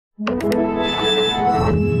I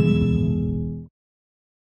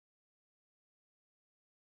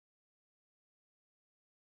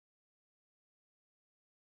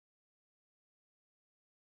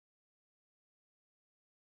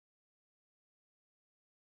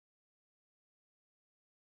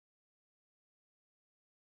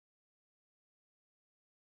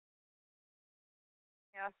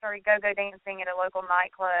started go-go dancing at a local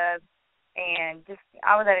nightclub, and just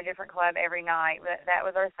I was at a different club every night. That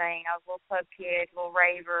was our thing. I was a little club kid, a little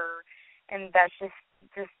raver, and that's just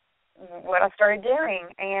what I started doing.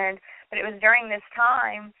 But it was during this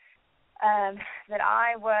time that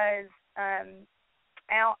I was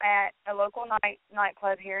out at a local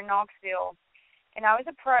nightclub here in Knoxville, and I was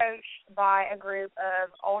approached by a group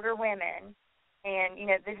of older women, and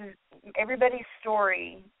this is everybody's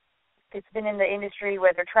story that's been in the industry,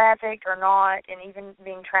 whether trafficked or not, and even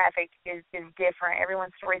being trafficked is different.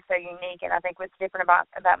 Everyone's story is so unique, and I think what's different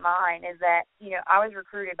about mine is that, I was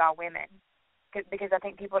recruited by women because I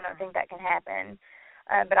think people don't think that can happen.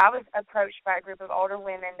 But I was approached by a group of older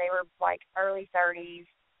women. They were like early 30s,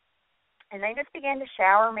 and they just began to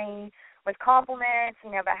shower me with compliments,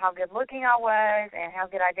 about how good looking I was and how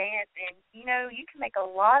good I danced. And, you can make a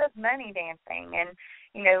lot of money dancing. And,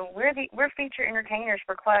 we're feature entertainers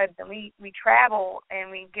for clubs, and we travel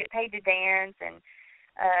and we get paid to dance,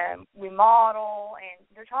 and we model, and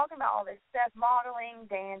they're talking about all this stuff, modeling,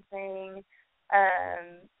 dancing,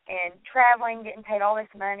 and traveling, getting paid all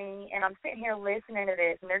this money. And I'm sitting here listening to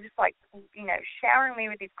this, and they're just like, showering me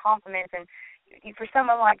with these compliments. And for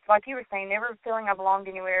someone like you were saying, never feeling I belonged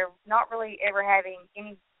anywhere, not really ever having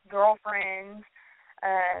any girlfriends,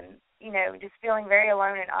 just feeling very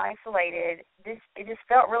alone and isolated, it just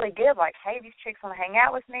felt really good. Like, hey, these chicks want to hang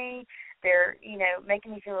out with me. They're,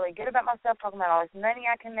 making me feel really good about myself, talking about all this money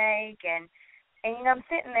I can make. And I'm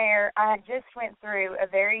sitting there. I just went through a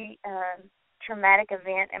very traumatic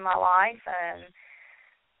event in my life.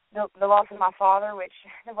 The loss of my father, which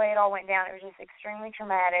the way it all went down, it was just extremely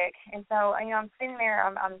traumatic. And so, I'm sitting there,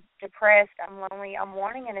 I'm depressed, I'm lonely, I'm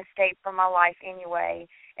wanting an escape from my life anyway.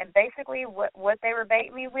 And basically what they were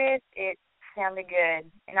baiting me with, it sounded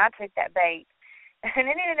good. And I took that bait. And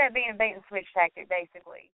it ended up being a bait and switch tactic,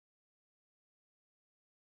 basically.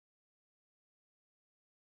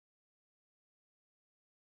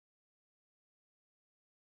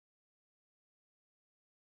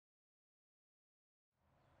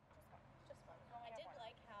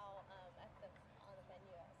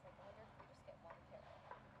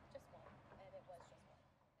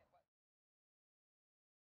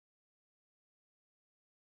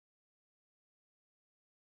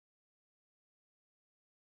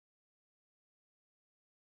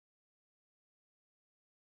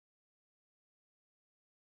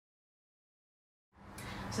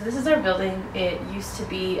 So this is our building. It used to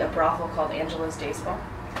be a brothel called Angela's Day Spa,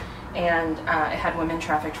 and it had women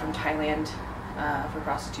trafficked from Thailand for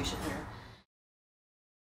prostitution here.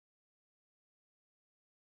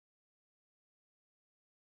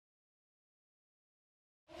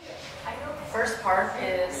 The first part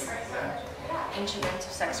is ancient ends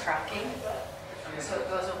of sex trafficking. So it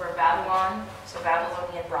goes over Babylon, so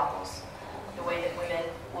Babylonian brothels, the way that women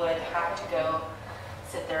would have to go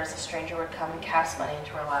sit there as a stranger would come and cast money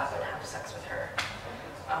into her lap and have sex with her.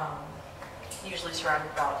 Usually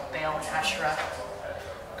surrounded about Baal and Asherah.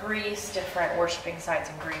 Greece, different worshiping sites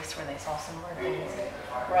in Greece where they saw similar things.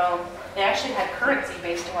 Rome, they actually had currency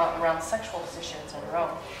based around sexual positions in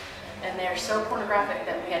Rome. And they're so pornographic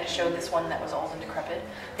that we had to show this one that was old and decrepit.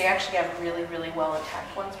 They actually have really, really well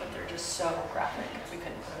intact ones, but they're just so graphic we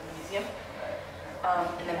couldn't put them in the museum.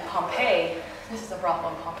 And then Pompeii, this is a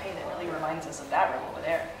brothel in Pompeii that really reminds us of that room over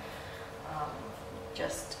there.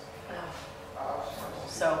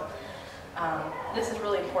 So this is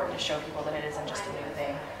really important to show people that it isn't just a new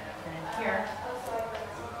thing. And in here,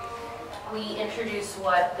 we introduce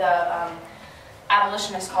what the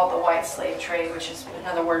abolitionists called the white slave trade, which is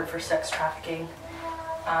another word for sex trafficking.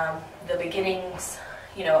 The beginnings,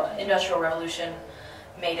 Industrial Revolution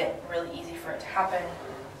made it really easy for it to happen.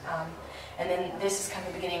 And then this is kind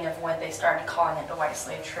of the beginning of when they started calling it the white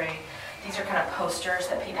slave trade. These are kind of posters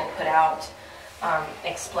that people put out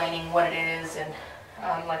explaining what it is, and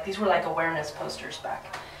these were like awareness posters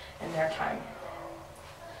back in their time.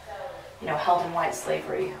 Held in white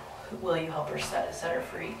slavery, will you help her set her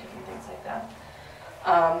free, different things like that.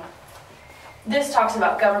 This talks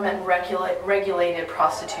about government regulated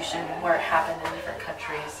prostitution and where it happened in different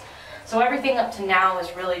countries. So everything up to now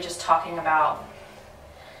is really just talking about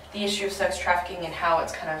the issue of sex trafficking and how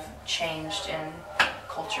it's kind of changed in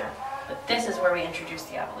culture. But this is where we introduce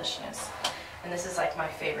the abolitionists. And this is like my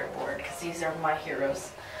favorite board because these are my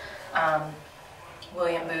heroes.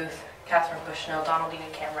 William Booth, Catherine Bushnell, Donaldina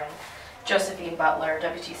Cameron, Josephine Butler,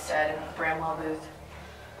 W.T. Stead, and Bramwell Booth.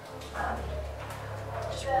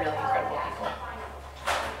 Just really incredible people.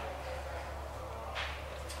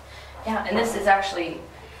 Yeah, and this is actually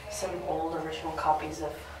some old original copies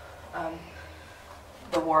of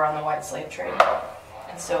the War on the White Slave Trade.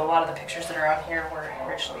 And so a lot of the pictures that are on here were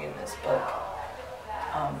originally in this book.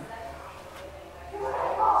 Yeah.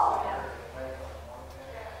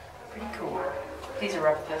 Pretty cool. These are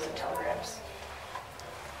replicas of telegrams.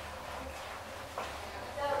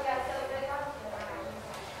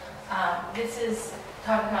 This is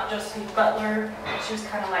talking about Josephine Butler. She was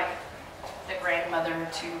kind of like the grandmother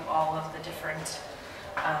to all of the different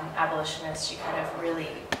abolitionists. She kind of really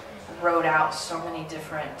wrote out so many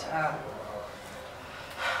different.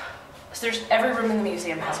 So there's every room in the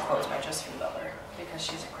museum has quotes by Josephine Butler because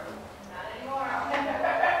she's incredible.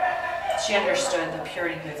 She understood the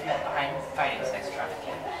purity movement behind fighting sex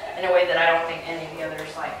trafficking in a way that I don't think any of the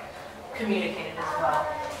others like communicated as well.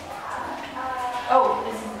 Oh,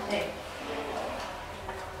 this is the thing.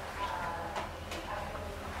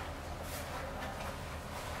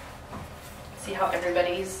 See how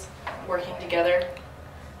everybody's working together?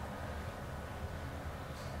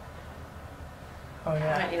 Oh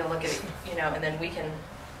yeah. I might need to look at it, and then we can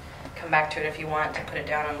come back to it if you want to put it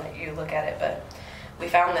down and let you look at it. But we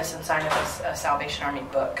found this inside of a Salvation Army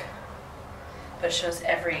book. But it shows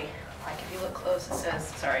if you look close, it says,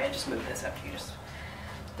 sorry, I just moved this up to you, just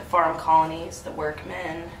the farm colonies, the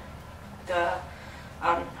workmen, the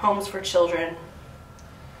homes for children,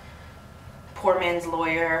 poor man's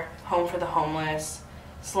lawyer, home for the homeless,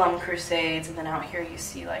 slum crusades, and then out here you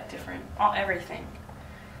see like different, everything,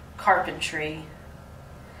 carpentry,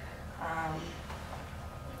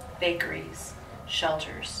 bakeries,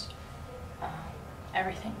 shelters,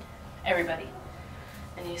 everything, everybody.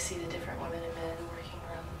 And you see the different women and men working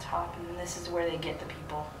around the top, and then this is where they get the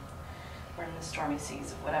people. We're in the stormy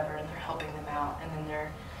seas of whatever, and they're helping them out, and then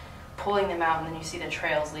they're pulling them out, and then you see the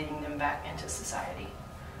trails leading them back into society.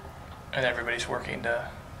 And everybody's working to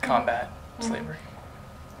combat slavery.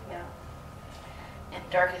 Yeah. And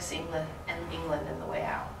darkest England and the way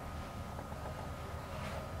out.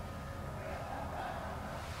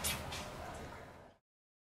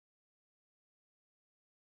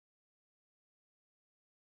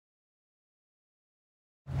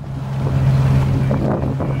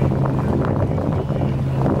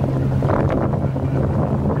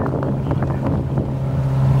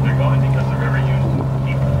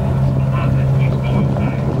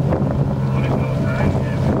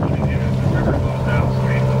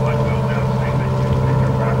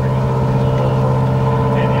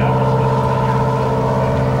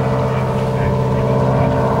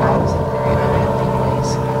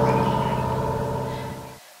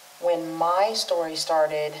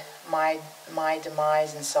 Started, my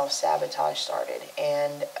demise and self-sabotage started,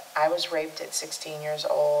 and I was raped at 16 years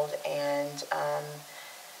old, and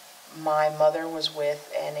my mother was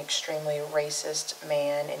with an extremely racist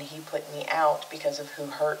man, and he put me out because of who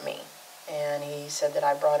hurt me, and he said that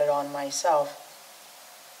I brought it on myself.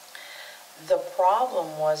 The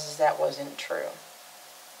problem was that wasn't true,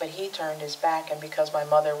 but he turned his back, and because my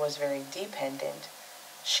mother was very dependent,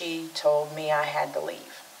 she told me I had to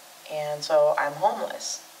leave. And so I'm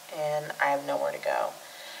homeless, and I have nowhere to go.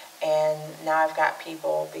 And now I've got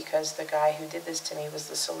people, because the guy who did this to me was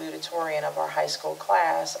the salutatorian of our high school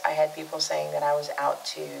class, I had people saying that I was out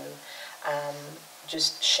to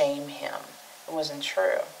just shame him. It wasn't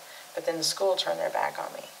true. But then the school turned their back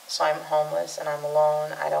on me. So I'm homeless, and I'm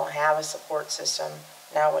alone. I don't have a support system.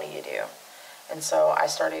 Now what do you do? And so I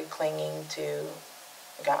started clinging to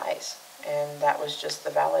guys. And that was just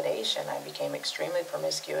the validation. I became extremely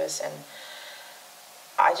promiscuous, and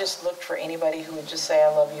I just looked for anybody who would just say, I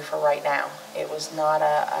love you for right now. It was not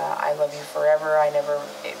I love you forever.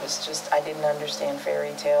 It was just, I didn't understand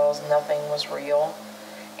fairy tales. Nothing was real.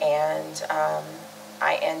 And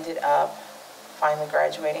I ended up finally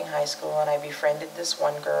graduating high school, and I befriended this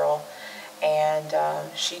one girl, and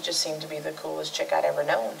she just seemed to be the coolest chick I'd ever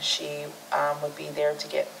known. She would be there to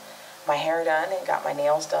get my hair done and got my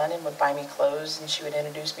nails done and would buy me clothes, and she would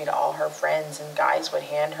introduce me to all her friends, and guys would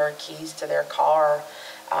hand her keys to their car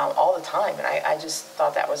all the time. And I just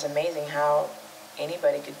thought that was amazing how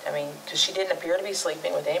anybody could, because she didn't appear to be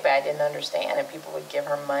sleeping with anybody. I didn't understand, and people would give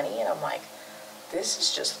her money, and I'm like, this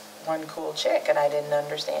is just one cool chick, and I didn't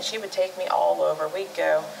understand. She would take me all over. We'd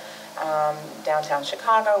go downtown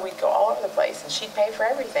Chicago, we'd go all over the place, and she'd pay for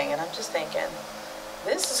everything, and I'm just thinking,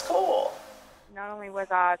 this is cool. Not only was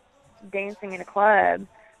I dancing in a club,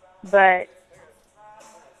 but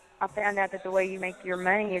I found out that the way you make your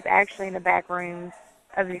money is actually in the back rooms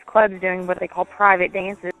of these clubs doing what they call private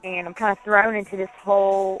dances. And I'm kind of thrown into this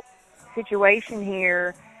whole situation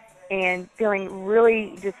here and feeling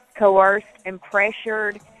really just coerced and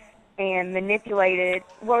pressured and manipulated.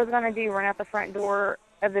 What I was going to do, run out the front door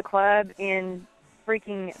of the club in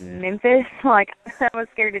freaking Memphis? Like, I was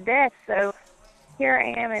scared to death. So here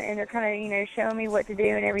I am, and they're kind of, you know, showing me what to do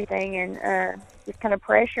and everything, and just kind of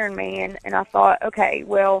pressuring me. And I thought, okay,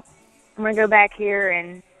 well, I'm going to go back here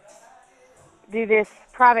and do this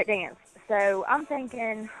private dance. So I'm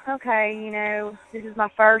thinking, okay, you know, this is my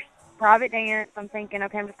first private dance. I'm thinking,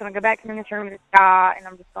 okay, I'm just going to go back in this room with this guy, and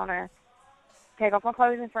I'm just going to take off my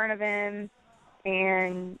clothes in front of him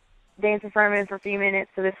and dance in front of him for a few minutes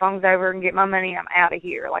till this song's over and get my money and I'm out of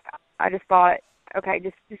here. Like, I just thought, okay,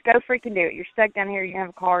 just go freaking do it. You're stuck down here. You have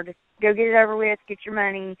a car. Just go get it over with, get your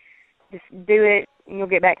money, just do it, and you'll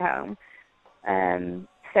get back home.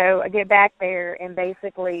 So I get back there, and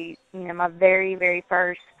basically, you know, my very, very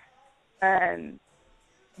first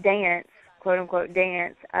dance, quote-unquote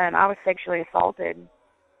dance, I was sexually assaulted.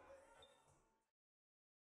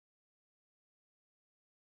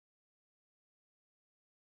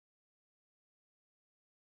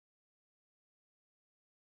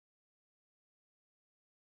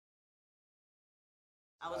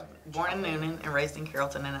 I was born in Noonan and raised in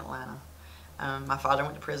Carrollton in Atlanta. My father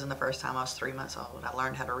went to prison the first time I was 3 months old. I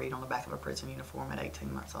learned how to read on the back of a prison uniform at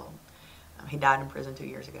 18 months old. He died in prison 2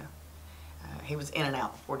 years ago. He was in and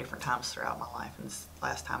out 4 different times throughout my life, and this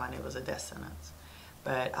last time I knew was a death sentence.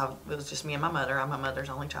 But it was just me and my mother. I'm my mother's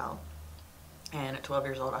only child. And at 12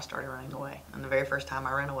 years old, I started running away. And the very first time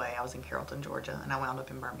I ran away, I was in Carrollton, Georgia, and I wound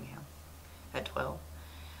up in Birmingham at 12.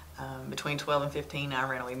 Between 12 and 15, I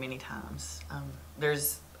ran away many times.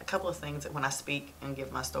 There's a couple of things that when I speak and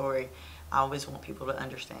give my story, I always want people to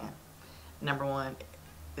understand. Number one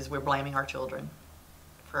is we're blaming our children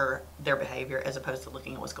for their behavior as opposed to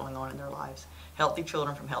looking at what's going on in their lives. Healthy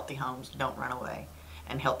children from healthy homes don't run away,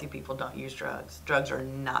 and healthy people don't use drugs. Drugs are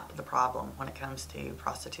not the problem when it comes to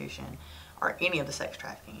prostitution or any of the sex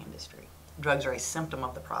trafficking industry. Drugs are a symptom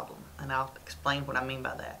of the problem, and I'll explain what I mean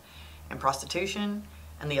by that. And prostitution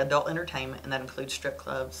and the adult entertainment, and that includes strip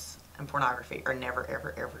clubs and pornography, are never,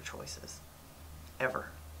 ever, ever choices. Ever.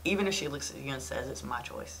 Even if she looks at you and says it's my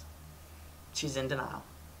choice, she's in denial.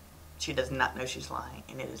 She does not know she's lying,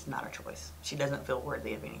 and it is not her choice. She doesn't feel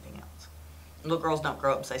worthy of anything else. Little girls don't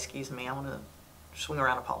grow up and say, excuse me, I want to swing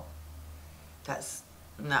around a pole. That's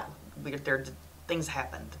not weird. Things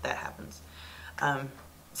happen that happens.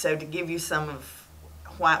 So to give you some of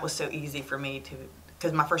why it was so easy for me to,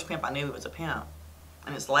 because my first pimp I knew was a pimp,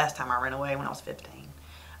 and it's the last time I ran away when I was 15.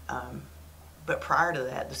 But prior to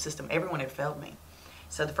that, the system, everyone had failed me.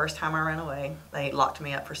 So the first time I ran away, they locked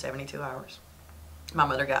me up for 72 hours. My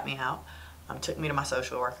mother got me out, took me to my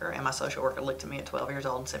social worker, and my social worker looked at me at 12 years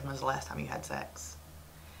old and said, when was the last time you had sex?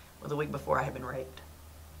 Well, the week before I had been raped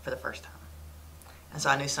for the first time. And so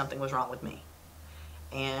I knew something was wrong with me.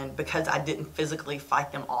 And because I didn't physically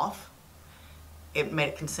fight them off, it made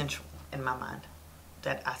it consensual in my mind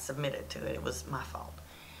that I submitted to it. It was my fault.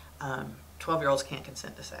 12-year-olds can't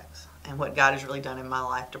consent to sex. And what God has really done in my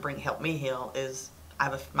life to help me heal is,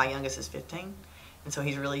 my youngest is 15, and so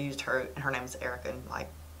he's really used her, and her name is Erica, and like,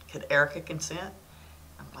 could Erica consent?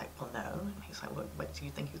 I'm like, well, no. And he's like, what do you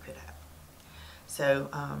think you could have? So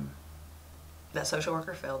that social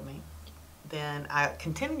worker failed me. Then I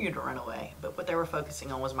continued to run away, but what they were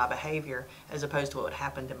focusing on was my behavior as opposed to what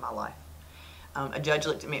happened in my life. A judge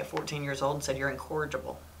looked at me at 14 years old and said, you're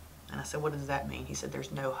incorrigible. And I said, what does that mean? He said,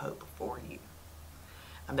 there's no hope for you.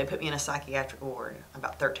 They put me in a psychiatric ward,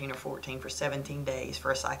 about 13 or 14, for 17 days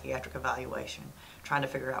for a psychiatric evaluation, trying to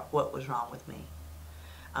figure out what was wrong with me.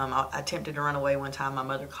 I attempted to run away one time. My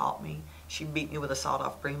mother caught me. She beat me with a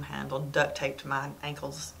sawed-off broom handle, duct taped my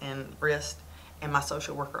ankles and wrist, and my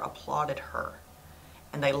social worker applauded her.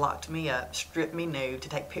 And they locked me up, stripped me nude to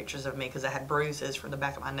take pictures of me because I had bruises from the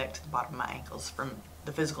back of my neck to the bottom of my ankles from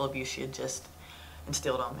the physical abuse she had just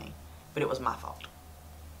instilled on me. But it was my fault.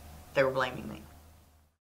 They were blaming me.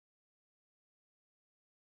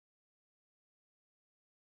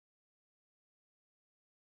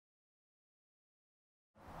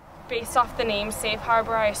 Based off the name Safe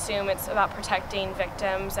Harbor, I assume it's about protecting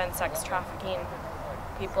victims and sex trafficking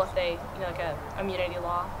people if they, like a immunity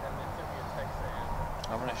law.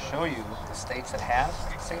 I'm going to show you the states that have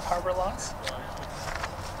safe harbor laws. So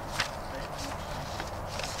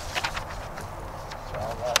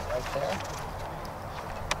all that right there.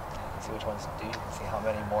 See which ones do. You can see how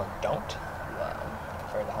many more don't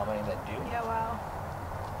compared to how many that do. Yeah, wow.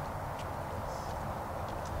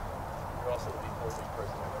 You're also deported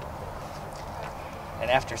person. And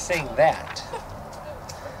after seeing that,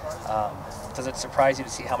 does it surprise you to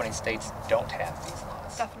see how many states don't have these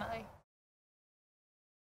laws? Definitely.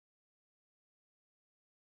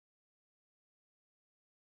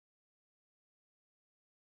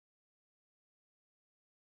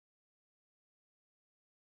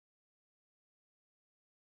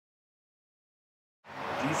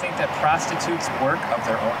 Do you think that prostitutes work of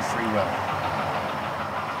their own free will?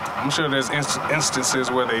 I'm sure there's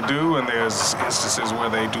instances where they do, and there's instances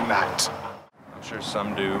where they do not. I'm sure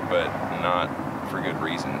some do, but not for good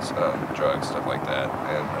reasons, drugs, stuff like that.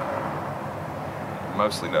 And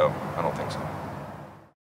mostly no, I don't think so.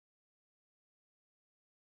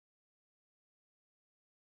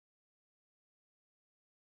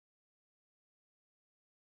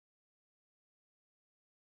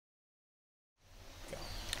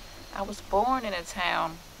 I was born in a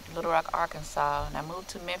town, Little Rock, Arkansas, and I moved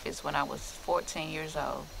to Memphis when I was 14 years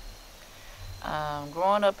old.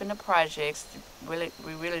 Growing up in the projects, we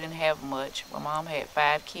really didn't have much. My mom had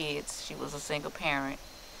 5 kids. She was a single parent.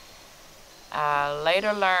 I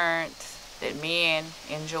later learned that men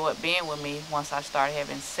enjoyed being with me once I started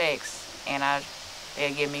having sex, and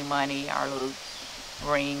they'd give me money or little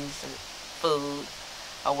rings, food,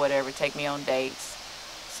 or whatever, take me on dates.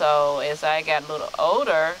 So as I got a little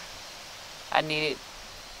older, I needed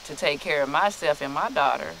to take care of myself and my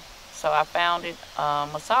daughter. So I founded a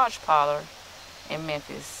massage parlor in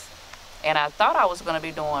Memphis. And I thought I was going to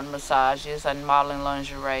be doing massages and modeling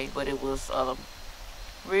lingerie, but it was a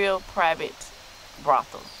real private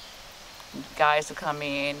brothel. Guys would come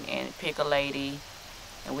in and pick a lady,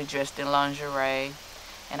 and we dressed in lingerie.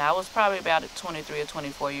 And I was probably about 23 or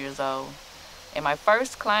 24 years old. And my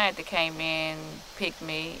first client that came in picked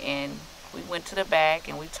me, and we went to the back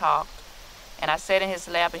and we talked. And I sat in his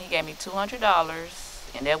lap and he gave me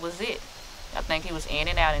 $200, and that was it. I think he was in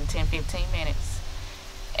and out in 10, 15 minutes.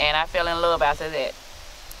 And I fell in love after that.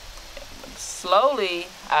 Slowly,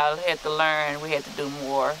 I had to learn we had to do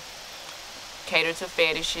more. Cater to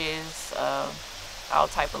fetishes, all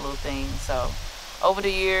type of little things. So over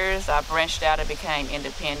the years, I branched out and became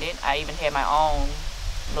independent. I even had my own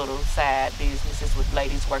little side businesses with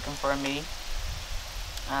ladies working for me.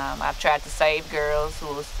 I've tried to save girls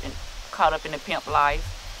who was caught up in the pimp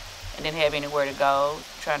life and didn't have anywhere to go,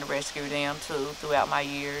 trying to rescue them too throughout my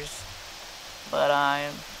years. But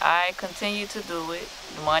I continue to do it.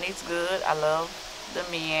 The money's good. I love the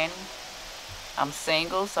men. I'm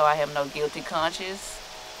single, so I have no guilty conscience.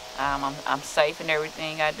 I'm safe in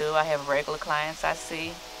everything I do. I have regular clients I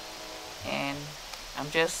see, and I'm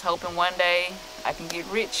just hoping one day I can get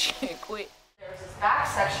rich and quit. There was this back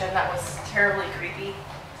section that was terribly creepy,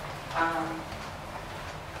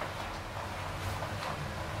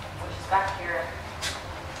 which is back here.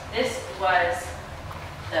 This was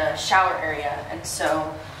the shower area, and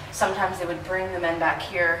so sometimes they would bring the men back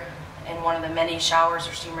here in one of the many showers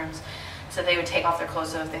or steam rooms, so they would take off their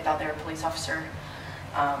clothes if they thought they were a police officer.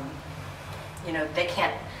 You know, they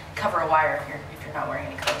can't cover a wire if you're not wearing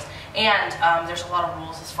any clothes. And there's a lot of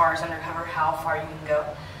rules as far as undercover, how far you can go.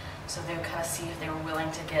 So they would kind of see if they were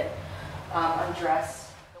willing to get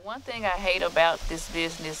undressed. The one thing I hate about this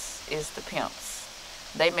business is the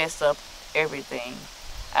pimps. They mess up everything.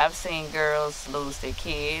 I've seen girls lose their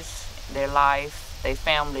kids, their life, their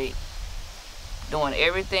family, doing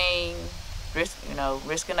everything,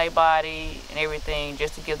 risking their body and everything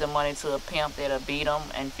just to give the money to a pimp that'll beat them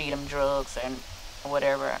and feed them drugs and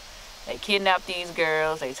whatever. They kidnap these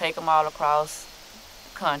girls, they take them all across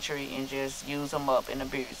the country and just use them up and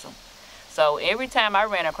abuse them. So every time I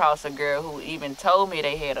ran across a girl who even told me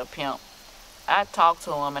they had a pimp, I talked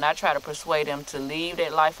to them and I try to persuade them to leave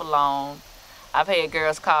that life alone. I've had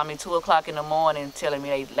girls call me 2 o'clock in the morning telling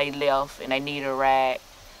me they left and they need a ride.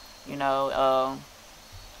 You know,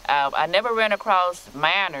 I never ran across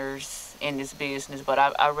minors in this business, but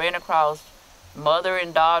I ran across mother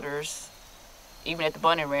and daughters, even at the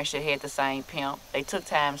bunny ranch, that had the same pimp. They took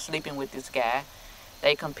time sleeping with this guy.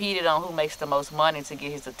 They competed on who makes the most money to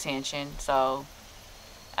get his attention. So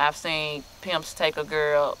I've seen pimps take a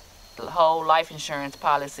girl whole life insurance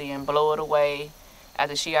policy and blow it away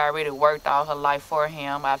after she already worked all her life for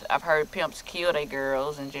him. I've heard pimps kill their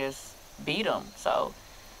girls and just beat them. So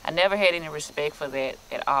I never had any respect for that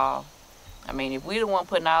at all. I mean, if we're the one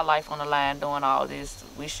putting our life on the line doing all this,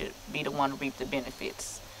 we should be the one to reap the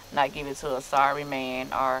benefits, not give it to a sorry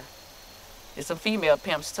man. Or there's some female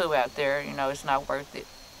pimps too out there, you know, it's not worth it.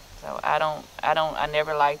 So I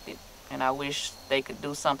never liked it, and I wish they could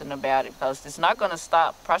do something about it, because it's not going to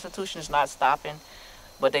stop. Prostitution is not stopping,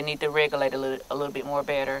 but they need to regulate a little bit more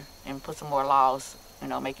better and put some more laws, you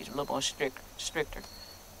know, make it a little more stricter.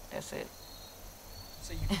 That's it.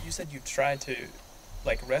 So you said you tried to,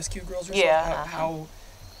 like, rescue girls yourself? Yeah. How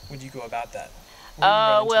would you go about that?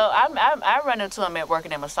 Well, I run into them at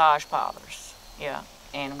working at massage parlors. Yeah,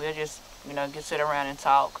 and we'll just, get sit around and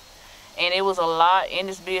talk. And it was a lot in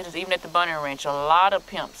this business, even at the bunny ranch, a lot of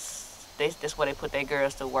pimps. That's where they put their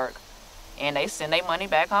girls to work. And they send their money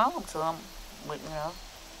back home to them with,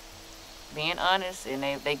 being honest. And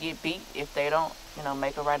they get beat if they don't,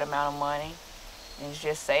 make the right amount of money. And it's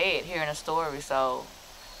just sad hearing a story. So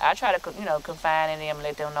I try to, confide in them and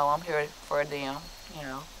let them know I'm here for them,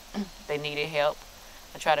 if they needed help.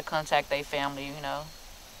 I try to contact their family,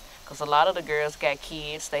 because a lot of the girls got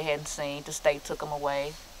kids they hadn't seen. The state took them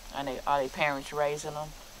away, and all their parents raising them.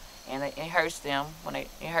 And it hurts them it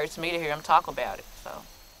hurts me to hear them talk about it. So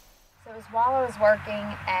it was while I was working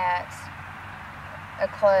at a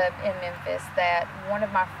club in Memphis that one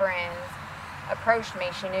of my friends approached me.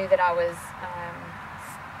 She knew that I was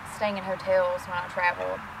staying in hotels when I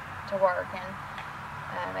traveled to work, and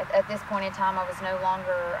at this point in time I was no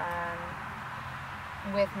longer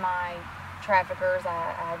with my traffickers.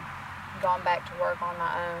 I had gone back to work on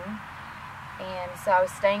my own, and so I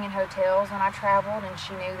was staying in hotels when I traveled, and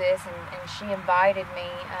she knew this, and she invited me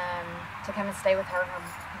to come and stay with her and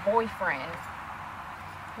her boyfriend,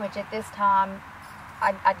 which at this time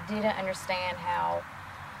I didn't understand how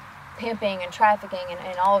pimping and trafficking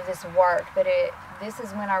and all of this worked, but this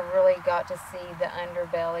is when I really got to see the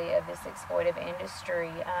underbelly of this exploitive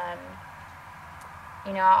industry.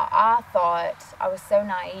 I thought, I was so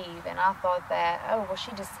naive, and I thought that,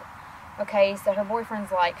 okay, so her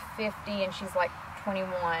boyfriend's like 50 and she's like 21,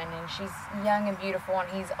 and she's young and beautiful and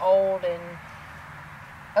he's old, and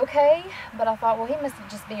okay, but I thought, well, he must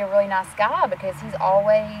just be a really nice guy because he's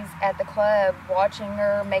always at the club watching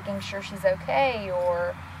her, making sure she's okay,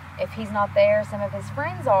 or if he's not there, some of his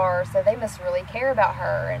friends are, so they must really care about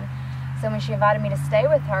her. And so when she invited me to stay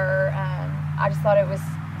with her, I just thought it was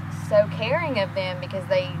so caring of them because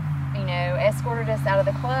they, escorted us out of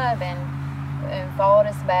the club and followed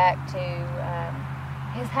us back to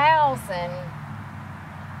his house. And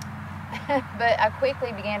but I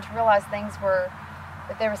quickly began to realize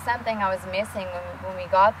that there was something I was missing when we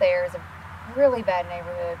got there. It was a really bad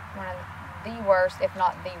neighborhood, one of the worst, if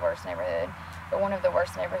not the worst neighborhood, but one of the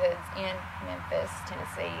worst neighborhoods in Memphis,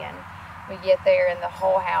 Tennessee. And we get there and the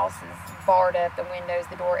whole house is barred up, the windows,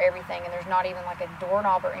 the door, everything, and there's not even like a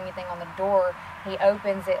doorknob or anything on the door. He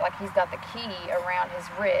opens it like he's got the key around his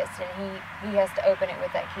wrist, and he has to open it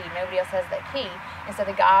with that key. Nobody else has that key. And so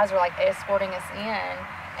the guys are like escorting us in,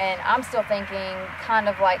 and I'm still thinking kind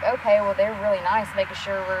of like, okay, well, they're really nice, making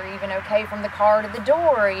sure we're even okay from the car to the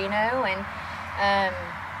door, and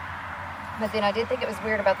but then I did think it was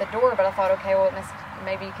weird about the door, but I thought, okay, well, it must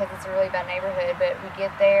maybe because it's a really bad neighborhood. But we get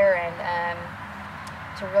there, and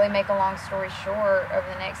to really make a long story short, over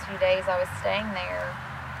the next few days I was staying there,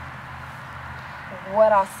 what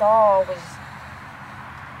I saw was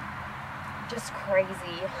just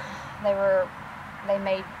crazy. They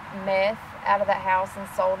made meth out of that house and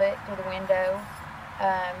sold it through the window.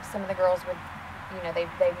 Some of the girls would,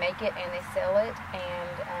 they make it and they sell it.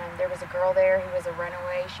 And there was a girl there who was a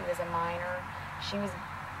runaway. She was a minor. She was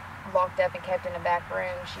locked up and kept in a back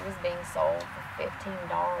room. She was being sold for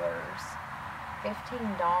 $15.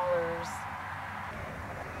 $15.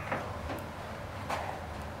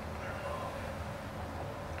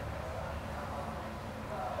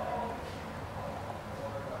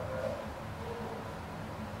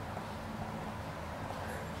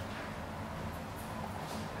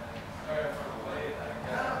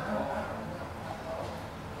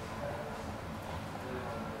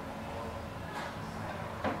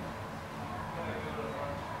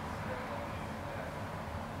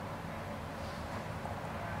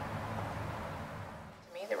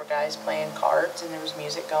 Guys playing cards, and there was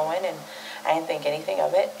music going, and I didn't think anything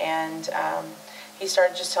of it. And he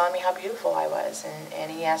started just telling me how beautiful I was,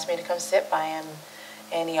 and he asked me to come sit by him,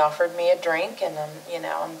 and he offered me a drink. And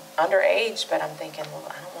I'm underage, but I'm thinking, well,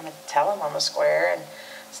 I don't want to tell him I'm a square. And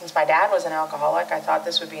since my dad was an alcoholic, I thought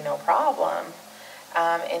this would be no problem.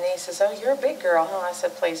 And he says, "Oh, you're a big girl, huh?" I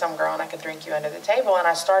said, "Please, I'm a girl and I could drink you under the table." And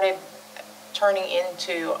I started turning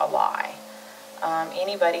into a lie.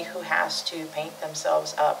 Anybody who has to paint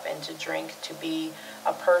themselves up and to drink to be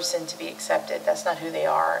a person, to be accepted, that's not who they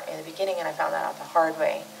are in the beginning, and I found that out the hard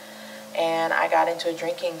way. And I got into a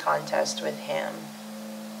drinking contest with him,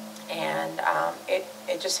 and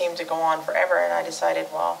it just seemed to go on forever, and I decided,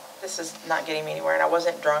 well, this is not getting me anywhere. And I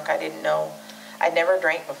wasn't drunk. I didn't know. I'd never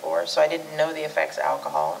drank before, so I didn't know the effects of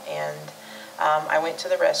alcohol. And I went to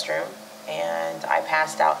the restroom, and I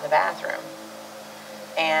passed out in the bathroom.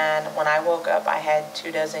 And when I woke up, I had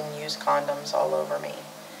 24 used condoms all over me.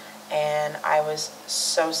 And I was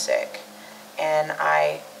so sick. And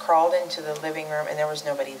I crawled into the living room and there was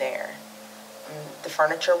nobody there. The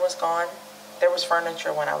furniture was gone. There was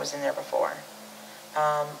furniture when I was in there before.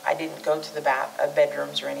 I didn't go to the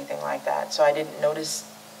bedrooms or anything like that, so I didn't notice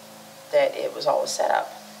that it was always set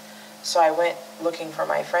up. So I went looking for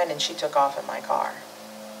my friend and she took off in my car.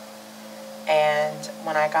 And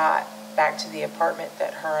when I got back to the apartment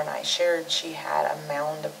that her and I shared, she had a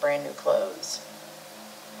mound of brand new clothes.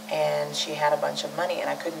 And she had a bunch of money, and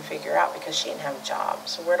I couldn't figure out because she didn't have a job.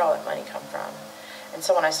 So where'd all that money come from? And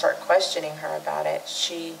so when I start questioning her about it,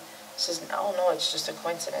 she says, no, it's just a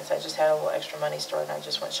coincidence. I just had a little extra money stored and I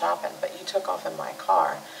just went shopping. But you took off in my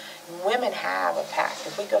car. And women have a pact.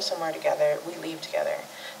 If we go somewhere together, we leave together.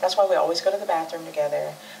 That's why we always go to the bathroom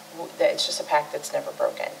together. It's just a pact that's never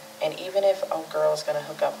broken. And even if a girl is going to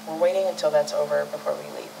hook up, we're waiting until that's over before we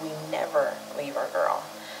leave. We never leave our girl.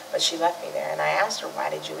 But she left me there. And I asked her, why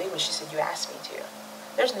did you leave? And she said, you asked me to.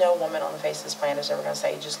 There's no woman on the face of this planet who's ever going to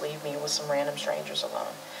say, just leave me with some random strangers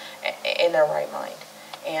alone in their right mind.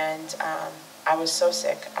 And I was so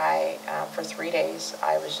sick. For 3 days,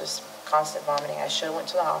 I was just constant vomiting. I should have went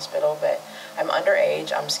to the hospital, but I'm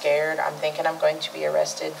underage. I'm scared. I'm thinking I'm going to be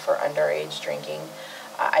arrested for underage drinking.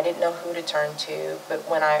 I didn't know who to turn to, but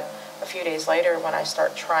a few days later, when I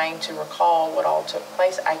start trying to recall what all took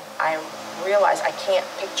place, I realize I can't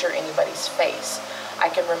picture anybody's face. I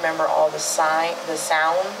can remember all the sounds,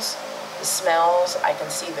 the smells. I can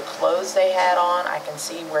see the clothes they had on. I can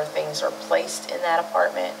see where things are placed in that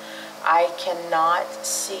apartment. I cannot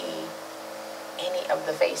see any of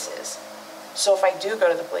the faces. So if I do go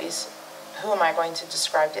to the police, who am I going to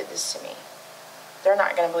describe did this to me? They're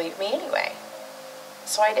not going to believe me anyway.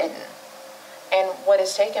 So I didn't. And what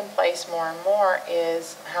has taken place more and more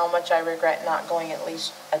is how much I regret not going, at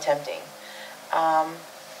least attempting.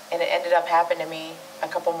 And it ended up happening to me a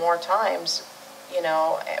couple more times,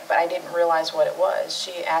 but I didn't realize what it was.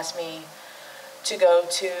 She asked me to go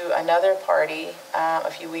to another party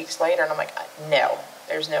a few weeks later, and I'm like, no,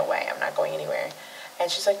 there's no way, I'm not going anywhere.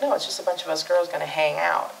 And she's like, no, it's just a bunch of us girls going to hang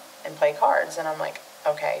out and play cards. And I'm like,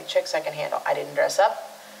 okay, chicks I can handle. I didn't dress up.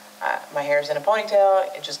 My hair's in a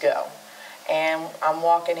ponytail, just go. And I'm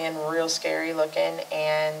walking in real scary looking,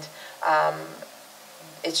 and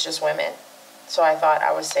it's just women. So I thought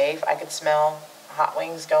I was safe. I could smell hot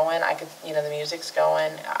wings going. I could, the music's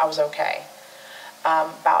going. I was okay.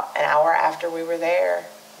 About an hour after we were there,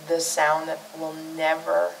 the sound that will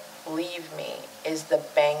never leave me is the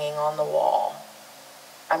banging on the wall.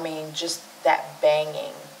 I mean, just that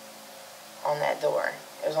banging on that door.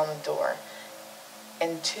 It was on the door.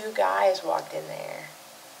 And 2 guys walked in there.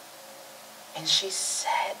 And she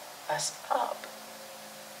set us up.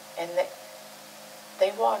 And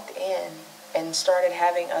they walked in and started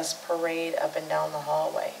having us parade up and down the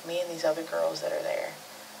hallway, me and these other girls that are there,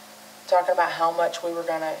 talking about how much we were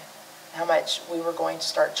going to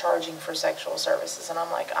start charging for sexual services. And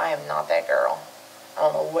I'm like, I am not that girl. I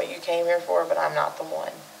don't know what you came here for, but I'm not the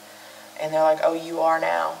one. And they're like, oh, you are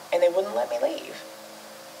now. And they wouldn't let me leave.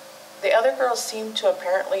 The other girls seemed to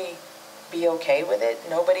apparently be okay with it.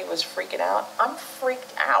 Nobody was freaking out. I'm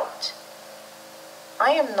freaked out.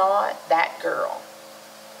 I am not that girl.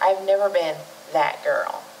 I've never been that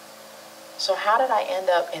girl. So how did I end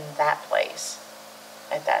up in that place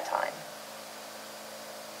at that time?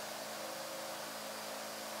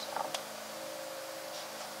 So.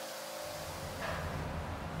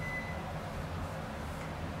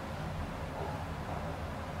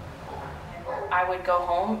 I would go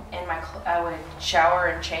home and I would shower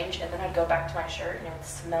and change, and then I'd go back to my shirt and it would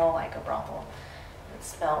smell like a brothel. It would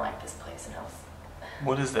smell like this place, and I was...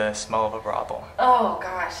 What is the smell of a brothel? Oh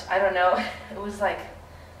gosh, I don't know. It was like,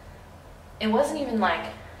 it wasn't even like,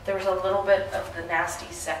 there was a little bit of the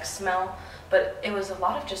nasty sex smell, but it was a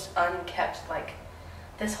lot of just unkept, like,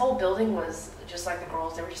 this whole building was just like the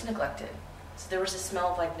girls, they were just neglected. So there was a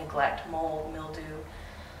smell of like neglect, mold, mildew.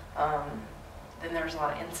 Then there was a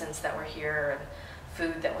lot of incense that were here, and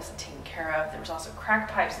food that wasn't taken care of. There was also crack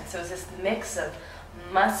pipes, and so it was this mix of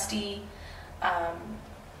musty,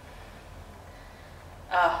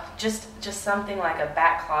 just something like a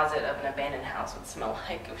back closet of an abandoned house would smell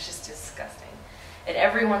like. It was just disgusting. And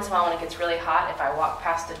every once in a while when it gets really hot, if I walk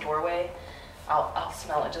past the doorway, I'll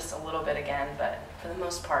smell it just a little bit again, but for the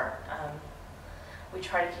most part, we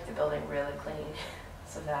try to keep the building really clean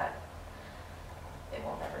so that it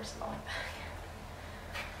will never smell like that.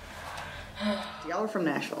 Y'all are from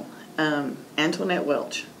Nashville. Antoinette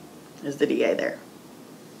Welch is the DA there.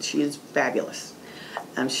 She is fabulous.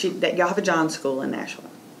 Y'all have a John school in Nashville.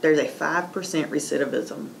 there's a 5%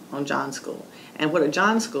 recidivism on John School. And what a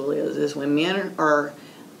John School is when men are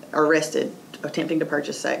arrested attempting to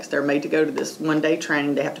purchase sex, they're made to go to this one-day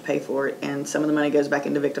training. They have to pay for it, and some of the money goes back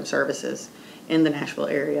into victim services in the Nashville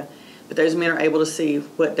area. But those men are able to see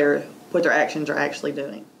what their actions are actually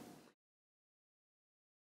doing.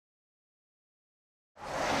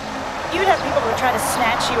 You would have people who would try to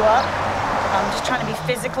snatch you up, just trying to be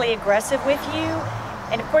physically aggressive with you.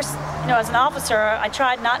 And of course, you know, as an officer, I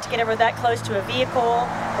tried not to get ever that close to a vehicle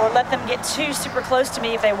or let them get too super close to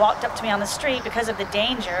me if they walked up to me on the street because of the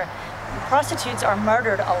danger. Prostitutes are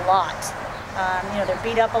murdered a lot. You know, they're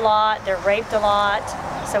beat up a lot, they're raped a lot.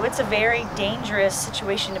 So it's a very dangerous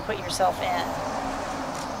situation to put yourself in.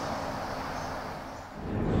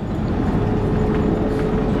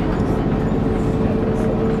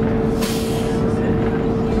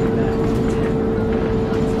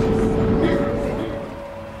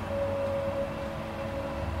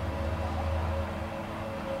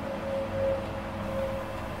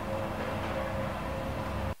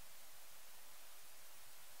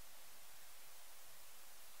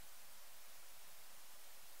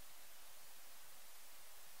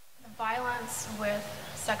 Violence with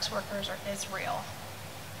sex workers is real.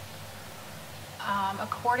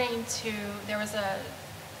 According to, there was a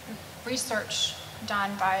research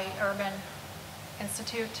done by Urban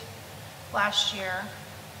Institute last year.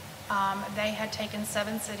 They had taken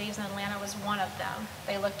 7 cities and Atlanta was one of them.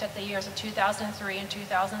 They looked at the years of 2003 and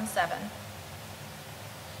 2007.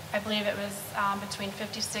 I believe it was between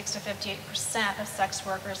 56 to 58% of sex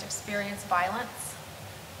workers experienced violence.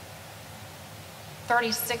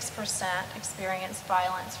 36% experienced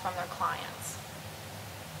violence from their clients.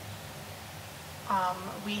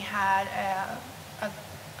 We had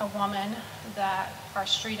a woman that our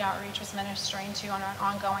street outreach was ministering to on an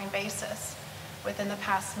ongoing basis within the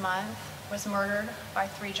past month, was murdered by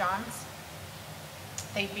 3 Johns.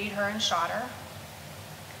 They beat her and shot her.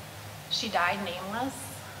 She died nameless.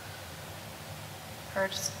 Her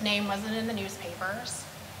name wasn't in the newspapers.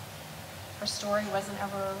 Her story wasn't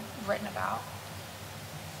ever written about.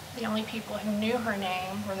 The only people who knew her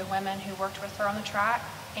name were the women who worked with her on the track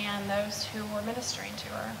and those who were ministering to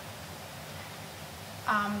her.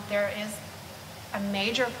 There is a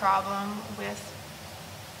major problem with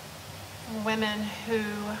women who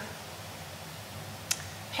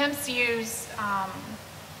pimps use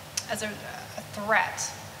as a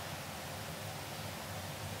threat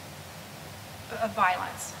of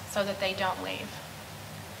violence so that they don't leave.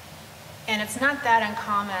 And it's not that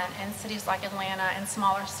uncommon in cities like Atlanta and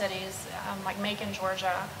smaller cities like Macon,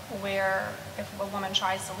 Georgia, where if a woman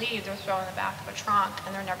tries to leave, they're thrown in the back of a trunk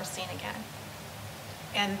and they're never seen again.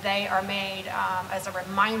 And they are made as a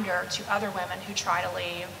reminder to other women who try to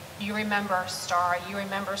leave. You remember Star, you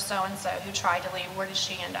remember so-and-so who tried to leave, where did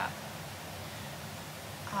she end up?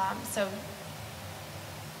 So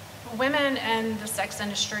women in the sex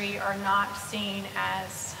industry are not seen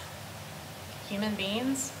as human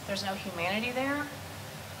beings. There's no humanity there.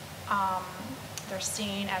 They're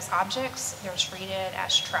seen as objects. They're treated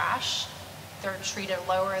as trash. They're treated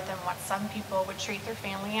lower than what some people would treat their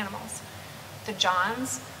family animals. The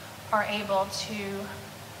Johns are able to,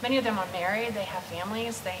 many of them are married, they have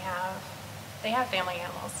families, they have family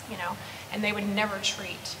animals, you know, and they would never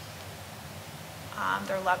treat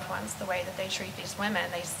their loved ones the way that they treat these women.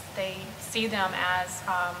 They see them as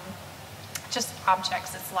just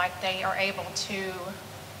objects. It's like they are able to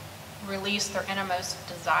release their innermost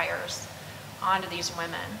desires onto these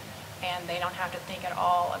women, and they don't have to think at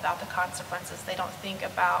all about the consequences. They don't think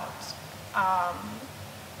about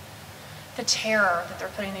the terror that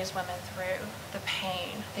they're putting these women through, the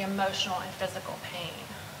pain, the emotional and physical pain.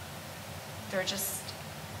 They're just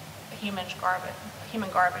human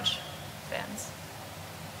garbage bins.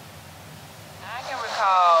 I can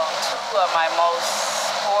recall 2 of my most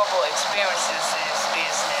horrible experiences in this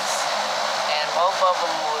business, and both of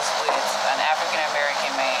them was with an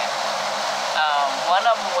African-American man. One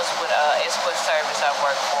of them was with an escort service I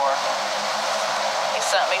worked for. He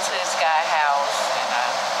sent me to this guy's house, and I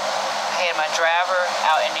had my driver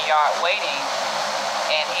out in the yard waiting,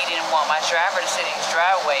 and he didn't want my driver to sit in his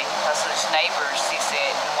driveway because his neighbors, he said,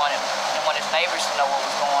 he wanted his neighbors to know what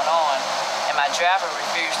was going on, and my driver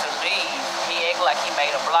refused to leave. He acted like he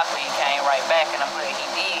made a block, but he came right back, and I'm glad he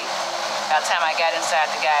did. By the time I got inside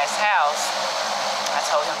the guy's house, I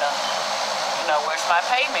told him to, you know, where's my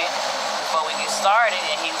payment before we get started,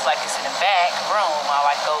 and he was like, it's in the back room. I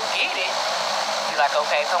like, go get it. He's like,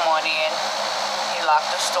 okay, come on in. He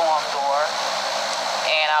locked the storm door,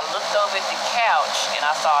 and I looked over at the couch, and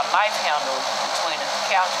I saw a knife handle between the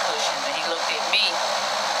couch cushions, and he looked at me,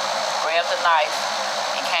 grabbed the knife,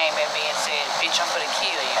 and came at me and said, bitch, I'm gonna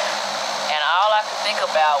kill you. And all I could think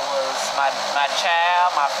about was my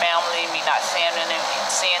child, my family, me not seeing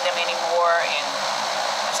them anymore, and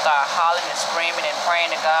I started hollering and screaming and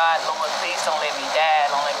praying to God, Lord, please don't let me die.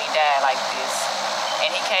 Don't let me die like this. And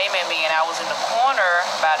he came at me, and I was in the corner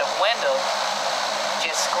by the window,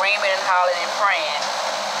 just screaming and hollering and praying.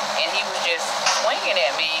 And he was just swinging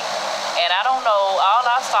at me. And I don't know, all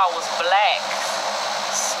I saw was black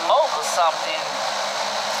smoke or something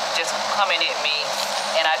just coming at me.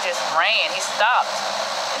 And I just ran. He stopped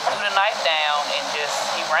and threw the knife down and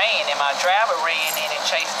he ran. And my driver ran in and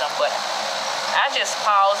chased him. But I just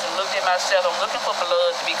paused and looked at myself. I'm looking for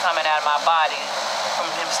blood to be coming out of my body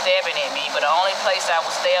from him stabbing at me. But the only place I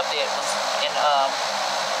was stabbed at was in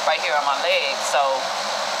right here on my leg. So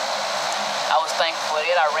I was thankful for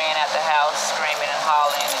it. I ran out the house screaming and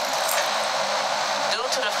hollering. And due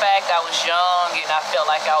to the fact I was young and I felt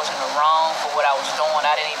like I was in the wrong for what I was doing,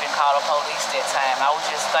 I didn't even call the police that time. I was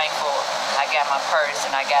just thankful I got my purse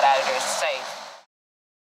and I got out of there safe.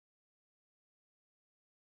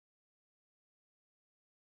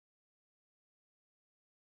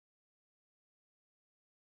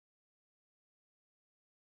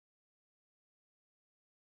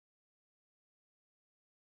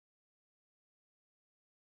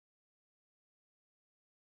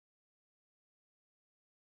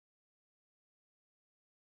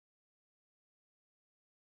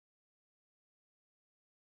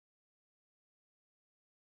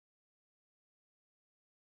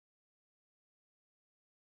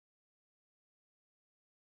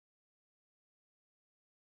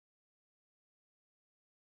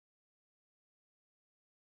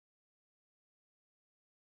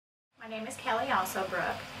 My name is Kelley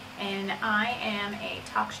Alsobrook, and I am a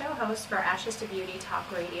talk show host for Ashes to Beauty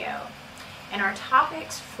Talk Radio. And our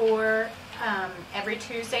topics for every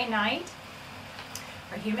Tuesday night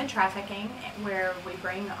are human trafficking, where we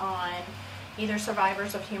bring on either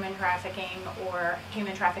survivors of human trafficking or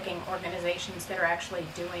human trafficking organizations that are actually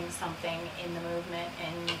doing something in the movement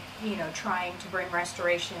and, you know, trying to bring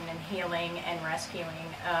restoration and healing and rescuing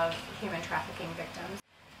of human trafficking victims.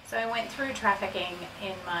 So I went through trafficking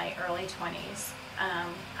in my early 20s.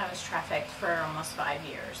 I was trafficked for almost 5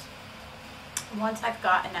 years. Once I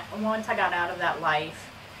got out of that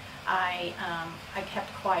life, I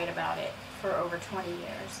kept quiet about it for over 20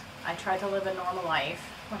 years. I tried to live a normal life,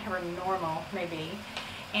 whatever normal may be,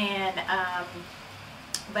 and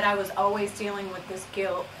but I was always dealing with this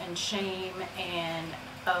guilt and shame and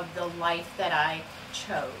of the life that I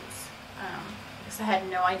chose. Because I had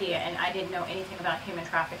no idea, and I didn't know anything about human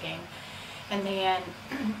trafficking. And then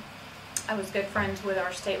I was good friends with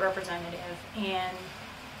our state representative, and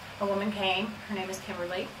a woman came. Her name is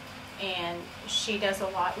Kimberly, and she does a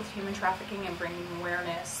lot with human trafficking and bringing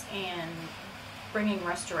awareness and bringing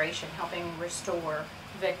restoration, helping restore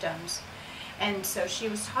victims. And so she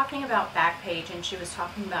was talking about Backpage, and she was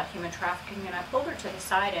talking about human trafficking, and I pulled her to the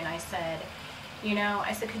side and I said, you know,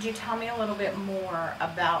 I said, could you tell me a little bit more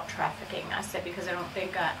about trafficking? I said, because I don't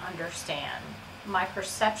think I understand. My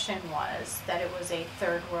perception was that it was a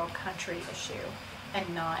third world country issue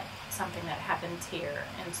and not something that happens here.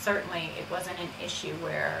 And certainly it wasn't an issue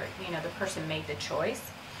where, you know, the person made the choice.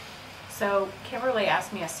 So Kimberly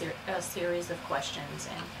asked me a series of questions,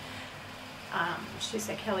 and she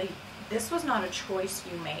said, Kelley, this was not a choice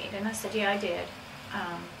you made. And I said, yeah, I did.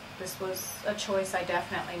 This was a choice I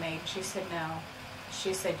definitely made. She said, no.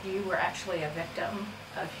 She said, you were actually a victim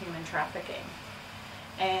of human trafficking.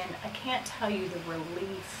 And I can't tell you the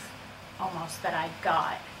relief almost that I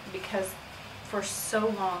got, because for so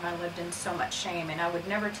long I lived in so much shame, and I would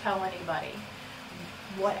never tell anybody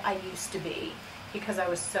what I used to be because I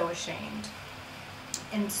was so ashamed.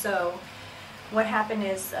 And so what happened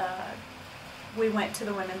is we went to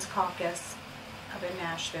the Women's Caucus up in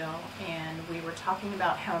Nashville, and we were talking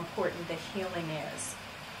about how important the healing is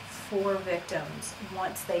for victims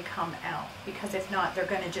once they come out, because if not, they're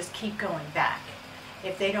going to just keep going back.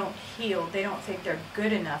 If they don't heal, they don't think they're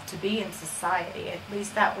good enough to be in society. At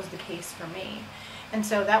least that was the case for me. And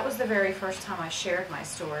so that was the very first time I shared my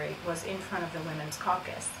story, was in front of the Women's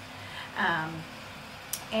Caucus.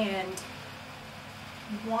 And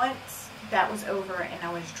once that was over and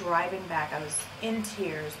I was driving back, I was in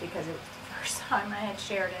tears because it was the first time I had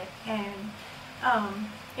shared it. And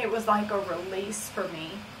it was like a release for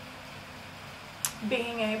me,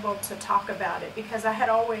 being able to talk about it, because I had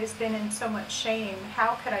always been in so much shame.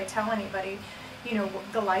 How could I tell anybody, you know,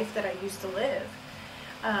 the life that I used to live?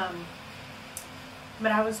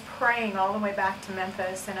 But I was praying all the way back to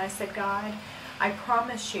Memphis, and I said, God, I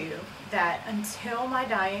promise you that until my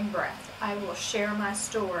dying breath, I will share my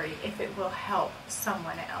story if it will help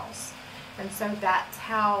someone else. And so that's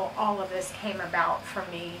how all of this came about for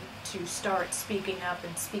me to start speaking up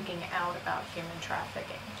and speaking out about human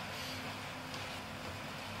trafficking.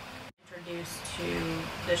 Introduced to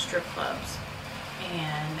the strip clubs,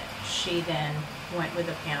 and she then went with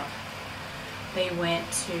a pimp. They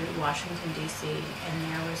went to Washington, D.C.,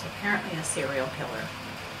 and there was apparently a serial killer.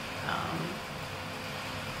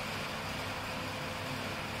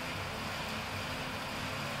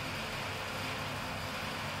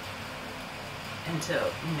 And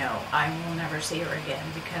so, no, I will never see her again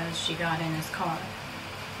because she got in his car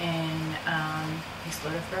and he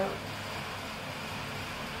slit her throat.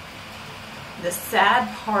 The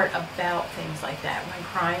sad part about things like that, when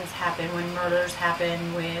crimes happen, when murders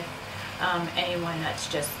happen with anyone that's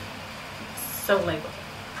just so labeled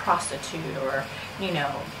prostitute, or, you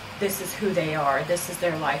know, this is who they are, this is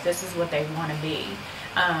their life, this is what they want to be,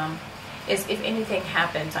 is if anything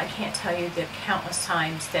happens, I can't tell you the countless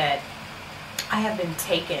times that I have been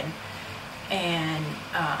taken and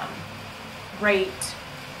raped,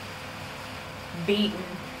 beaten,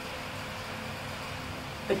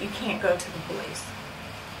 but you can't go to the police.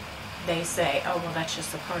 They say, oh, well, that's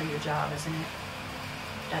just a part of your job, isn't it?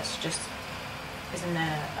 That's just, isn't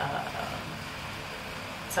that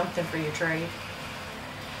something for your trade?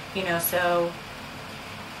 You know, so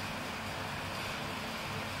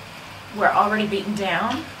we're already beaten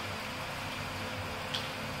down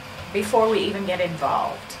before we even get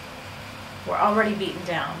involved. We're already beaten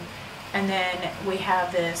down. And then we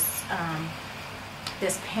have this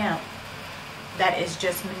this pimp that is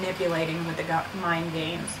just manipulating with the mind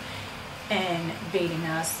games and beating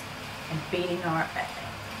us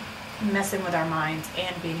and messing with our minds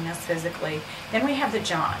and beating us physically. Then we have the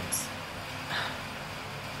Johns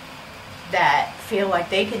that feel like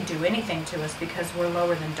they can do anything to us because we're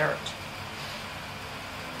lower than dirt.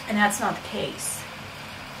 And that's not the case.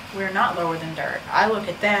 We're not lower than dirt. I look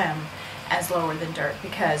at them as lower than dirt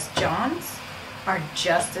because Johns are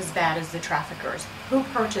just as bad as the traffickers. Who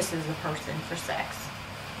purchases a person for sex?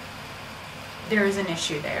 There is an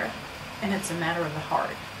issue there, and it's a matter of the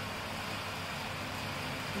heart.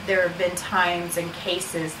 There have been times and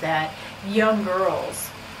cases that young girls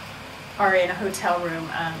are in a hotel room.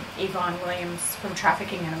 Yvonne Williams from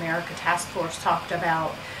Trafficking in America Task Force talked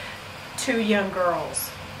about 2 young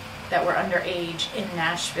girls that were underage in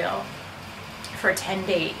Nashville for 10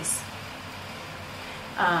 days.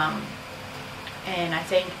 And I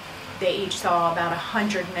think they each saw about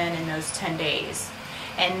 100 men in those 10 days.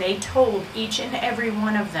 And they told each and every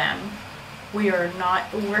one of them,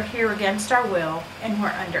 we're here against our will and we're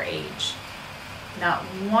underage. Not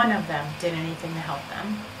one of them did anything to help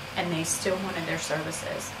them, and they still wanted their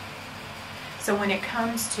services. So when it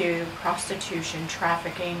comes to prostitution,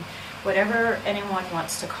 trafficking, whatever anyone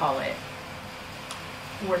wants to call it,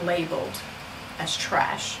 we're labeled as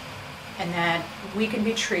trash, and that we can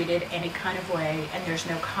be treated any kind of way and there's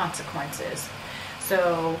no consequences.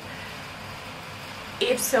 So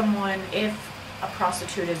if a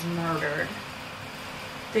prostitute is murdered,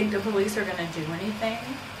 think the police are going to do anything?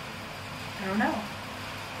 I don't know.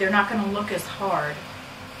 They're not going to look as hard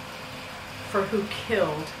for who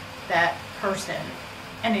killed that person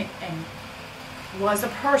and was a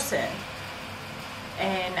person,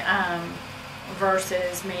 and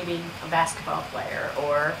versus maybe a basketball player,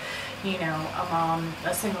 or, you know,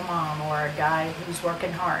 a single mom, or a guy who's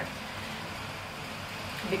working hard.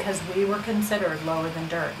 Because we were considered lower than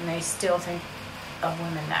dirt, and they still think of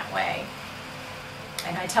women that way.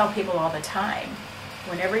 And I tell people all the time,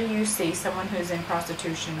 whenever you see someone who's in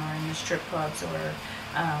prostitution or in the strip clubs or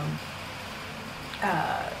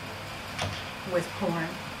with porn,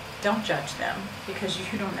 don't judge them, because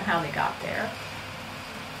you don't know how they got there.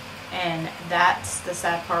 And that's the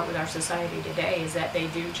sad part with our society today, is that they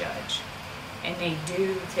do judge, and they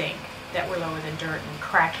do think that we're lower than dirt, and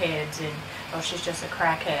crackheads, and oh, she's just a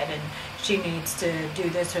crackhead and she needs to do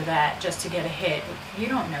this or that just to get a hit. You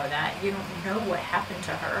don't know that. You don't know what happened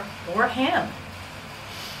to her or him.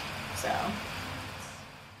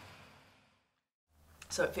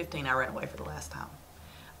 So at 15, I ran away for the last time.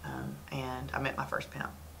 And I met my first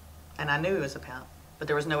pimp. And I knew he was a pimp, but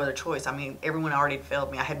there was no other choice. I mean, everyone already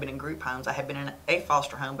failed me. I had been in group homes. I had been in a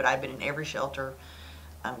foster home, but I had been in every shelter,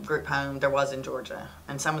 group home there was in Georgia.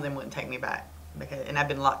 And some of them wouldn't take me back, and I've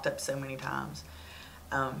been locked up so many times.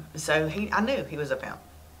 So I knew he was a pimp.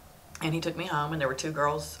 And he took me home, and there were 2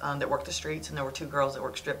 girls that worked the streets, and there were 2 girls that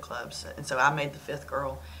worked strip clubs. And so I made the 5th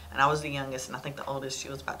girl, and I was the youngest, and I think the oldest, she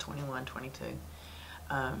was about 21, 22.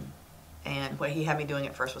 And what he had me doing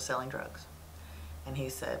at first was selling drugs. And he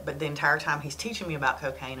said, but the entire time he's teaching me about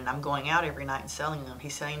cocaine and I'm going out every night and selling them,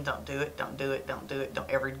 he's saying, don't do it, don't do it, don't do it, don't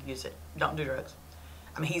ever use it, don't do drugs.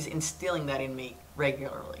 I mean, he's instilling that in me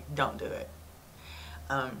regularly, don't do it.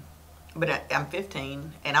 But I'm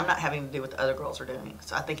 15 and I'm not having to do what the other girls are doing,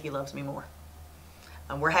 so I think he loves me more.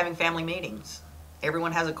 We're having family meetings.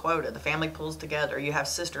 Everyone has a quota. The family pulls together. You have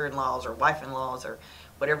sister-in-laws or wife-in-laws or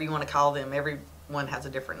whatever you want to call them. Everyone has a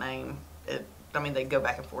different name. They go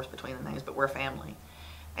back and forth between the names, but we're a family.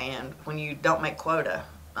 And when you don't make quota,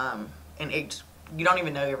 you don't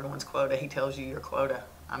even know everyone's quota. He tells you your quota.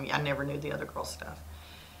 I mean, I never knew the other girls' stuff.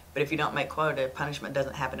 But if you don't make quota, punishment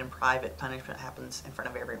doesn't happen in private. Punishment happens in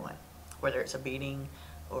front of everyone, whether it's a beating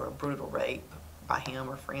or a brutal rape by him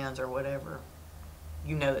or friends or whatever.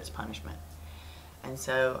 You know it's punishment. And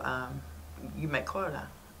so you make quota.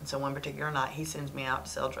 And so one particular night, he sends me out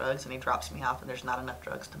to sell drugs, and he drops me off, and there's not enough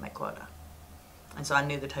drugs to make quota. And so I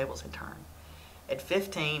knew the tables had turned. At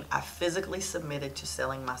 15, I physically submitted to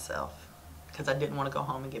selling myself because I didn't want to go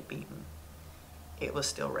home and get beaten. It was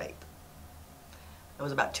still rape. It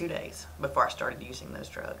was about 2 days before I started using those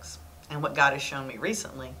drugs. And what God has shown me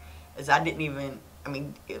recently is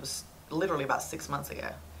it was literally about 6 months ago.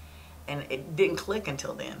 And it didn't click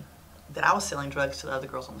until then that I was selling drugs to the other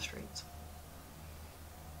girls on the streets.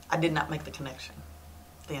 I did not make the connection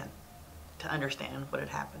then to understand what had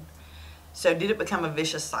happened. So did it become a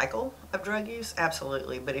vicious cycle of drug use?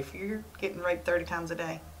 Absolutely. But if you're getting raped 30 times a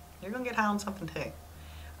day, you're going to get high on something too.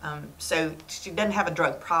 So she doesn't have a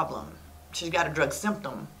drug problem. She's got a drug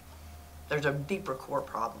symptom. There's a deeper core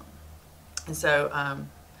problem. And so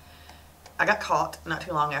I got caught not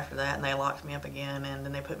too long after that, and they locked me up again, and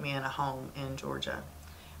then they put me in a home in Georgia.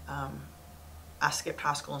 I skipped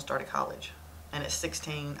high school and started college. And at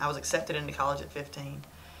 16, I was accepted into college at 15,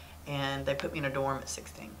 and they put me in a dorm at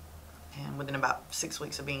 16. And within about 6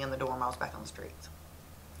 weeks of being in the dorm, I was back on the streets.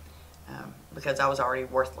 Because I was already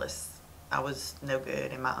worthless. I was no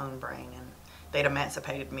good in my own brain, and they'd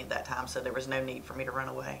emancipated me at that time, so there was no need for me to run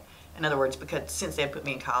away. In other words, because since they had put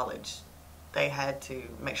me in college, they had to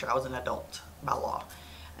make sure I was an adult by law.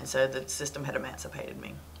 And so the system had emancipated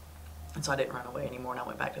me. And so I didn't run away anymore, and I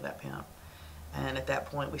went back to that pimp. And at that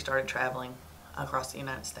point, we started traveling across the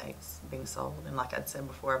United States, being sold. And like I'd said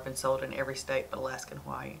before, I've been sold in every state but Alaska and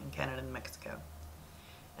Hawaii and Canada and Mexico.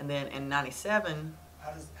 And then in '97...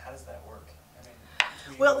 How does that work?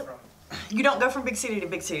 You don't go from big city to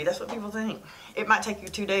big city. That's what people think. It might take you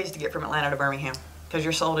 2 days to get from Atlanta to Birmingham because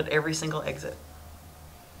you're sold at every single exit.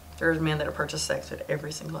 There's men that have purchased sex at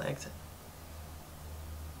every single exit.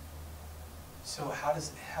 So how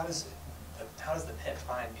does the pimp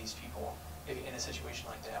find these people in a situation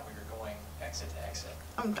like that where you're going exit to exit?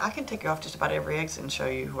 I can take you off just about every exit and show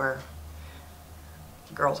you where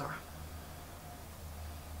the girls are.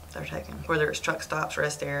 They're taken. Whether it's truck stops,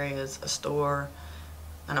 rest areas, a store,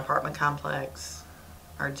 an apartment complex,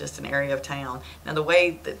 or just an area of town. Now the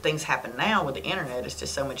way that things happen now with the internet is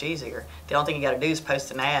just so much easier. The only thing you got to do is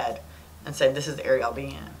post an ad and say, this is the area I'll be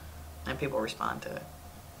in. And people respond to it.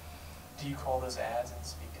 Do you call those ads and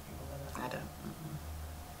speak to people then? I don't.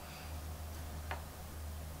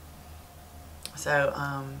 So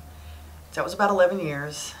that was about 11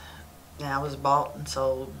 years. Yeah, I was bought and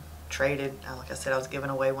sold, traded. Like I said, I was given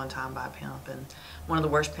away one time by a pimp. And one of the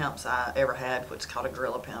worst pimps I ever had, what's called a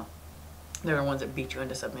gorilla pimp. They're the ones that beat you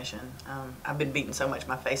into submission. I've been beaten so much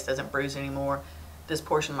my face doesn't bruise anymore. This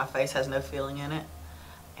portion of my face has no feeling in it.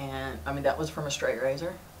 And that was from a straight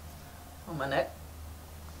razor on my neck.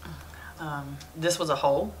 This was a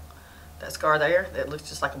hole. That scar there, that looks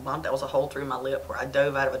just like a bump, that was a hole through my lip where I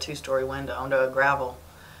dove out of a 2-story window onto a gravel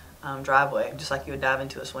driveway, just like you would dive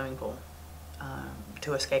into a swimming pool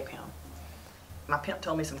to escape him. My pimp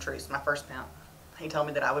told me some truths, my first pimp. He told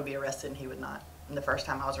me that I would be arrested and he would not. And the first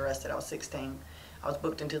time I was arrested, I was 16. I was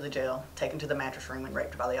booked into the jail, taken to the mattress room, and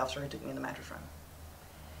raped by the officer who took me in the mattress room.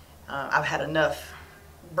 I've had enough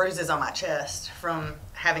bruises on my chest from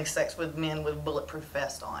having sex with men with bulletproof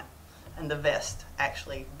vests on, and the vest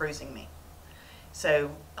actually bruising me.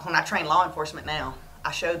 So when I train law enforcement now,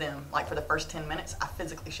 I show them, like for the first 10 minutes, I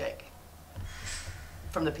physically shake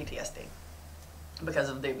from the PTSD because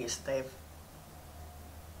of the abuse that they've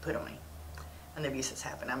put on me and the abuse that's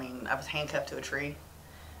happened. I was handcuffed to a tree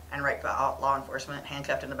and raped by law enforcement,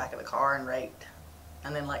 handcuffed in the back of the car and raped,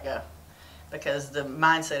 and then let go. Because the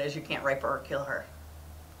mindset is you can't rape her or kill her.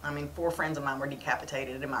 4 friends of mine were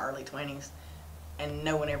decapitated in my early 20s, and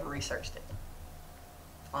no one ever researched it.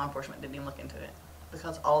 Law enforcement didn't even look into it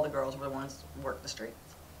because all the girls were the ones who worked the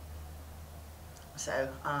streets. So,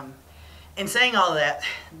 in saying all that,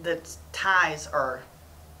 the ties are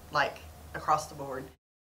like across the board.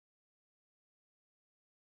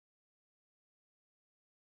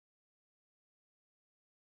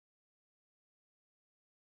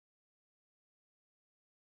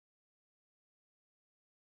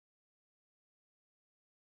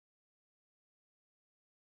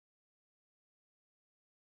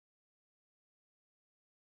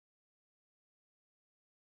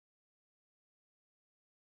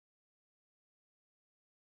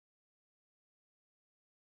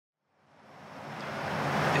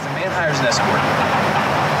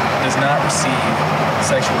 does not receive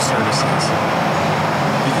sexual services,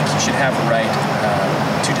 do you think he should have a right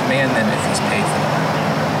to demand them if he's paid for them?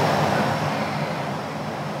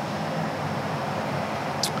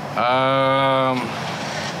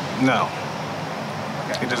 No.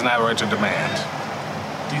 Okay. He does not have a right to demand.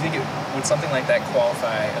 Do you think would something like that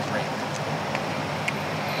qualify as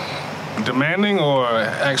rape? Demanding or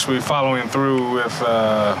actually following through with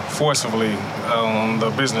forcibly on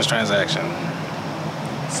the business transaction?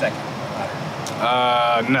 Second.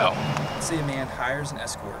 No. Let's say a man hires an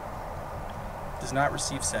escort, does not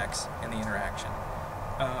receive sex in the interaction.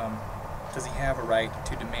 Does he have a right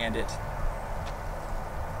to demand it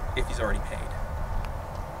if he's already paid?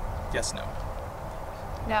 Yes, no.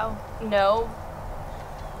 No. No.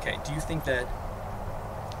 Okay, do you think that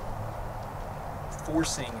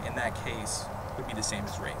forcing in that case would be the same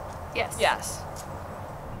as rape? Yes. Yes.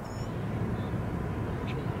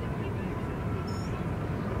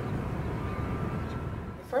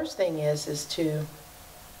 The first thing is to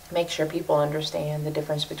make sure people understand the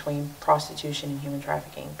difference between prostitution and human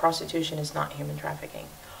trafficking. Prostitution is not human trafficking.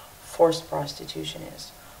 Forced prostitution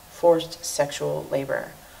is. Forced sexual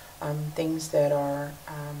labor. Things that are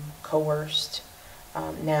coerced.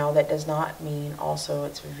 Now, that does not mean also,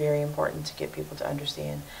 it's very important to get people to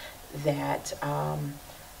understand that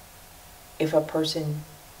if a person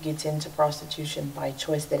gets into prostitution by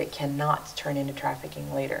choice, that it cannot turn into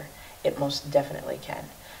trafficking later. It most definitely can.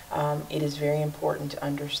 It is very important to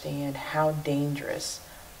understand how dangerous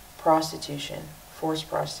prostitution, forced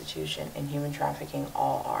prostitution, and human trafficking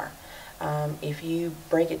all are. If you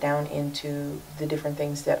break it down into the different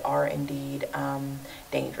things that are indeed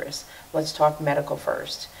dangerous, let's talk medical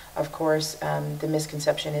first. Of course, the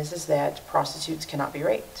misconception is that prostitutes cannot be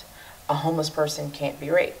raped. A homeless person can't be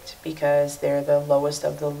raped because they're the lowest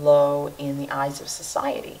of the low in the eyes of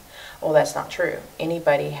society. Well, that's not true.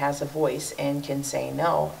 Anybody has a voice and can say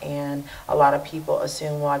no, and a lot of people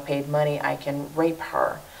assume, well, I paid money, I can rape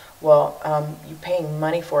her. Well, you paying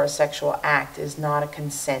money for a sexual act is not a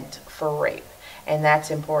consent for rape, and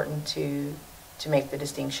that's important to make the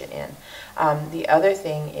distinction in. The other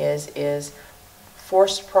thing is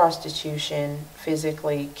forced prostitution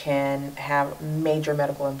physically can have major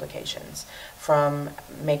medical implications, from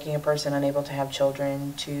making a person unable to have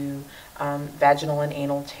children to vaginal and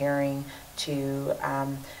anal tearing to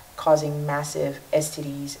causing massive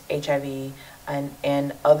STDs, HIV,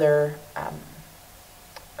 and other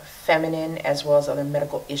feminine as well as other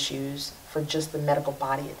medical issues for just the medical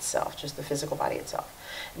body itself, just the physical body itself.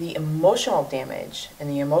 The emotional damage and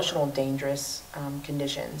the emotional dangerous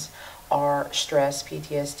conditions are stress,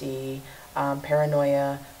 PTSD,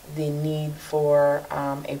 paranoia, the need for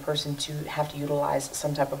a person to have to utilize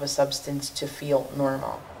some type of a substance to feel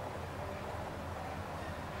normal.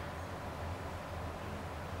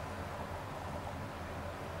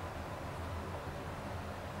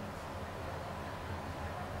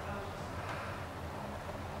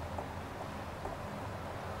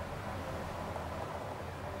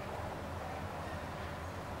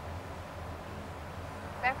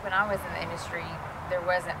 Back when I was in the industry, there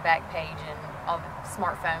wasn't Backpage and all the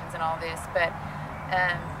smartphones and all this, but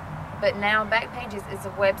now Backpage is a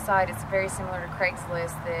website. It's very similar to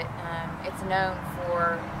Craigslist. That it's known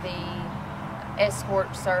for the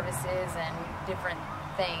escort services and different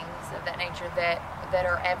things of that nature that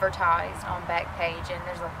are advertised on Backpage, and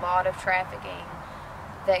there's a lot of trafficking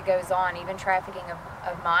that goes on, even trafficking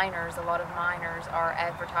of minors. A lot of minors are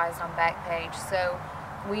advertised on Backpage. So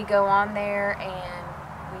we go on there and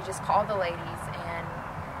we just call the ladies and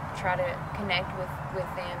try to connect with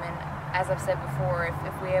them. And as I've said before,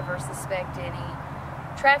 if we ever suspect any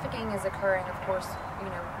trafficking is occurring, of course,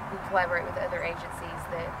 we collaborate with other agencies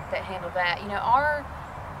that handle that.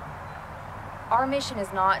 Our mission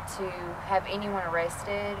is not to have anyone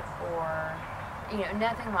arrested or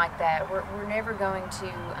nothing like that. We're never going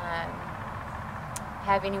to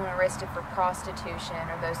have anyone arrested for prostitution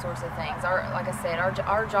or those sorts of things. Like I said,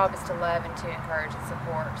 our job is to love and to encourage and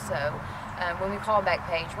support. So when we call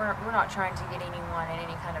Backpage, we're not trying to get anyone in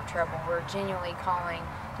any kind of trouble. We're genuinely calling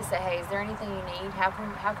to say, hey, is there anything you need? How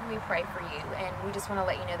can we pray for you? And we just want to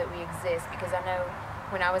let you know that we exist, because I know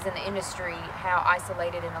when I was in the industry how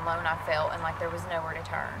isolated and alone I felt, and like there was nowhere to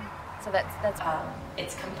turn. So that's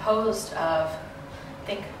it's composed of, I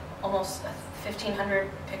think, almost 1,500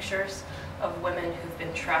 pictures of women who've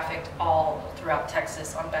been trafficked all throughout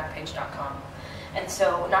Texas on Backpage.com. And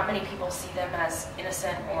so not many people see them as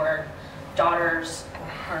innocent or daughters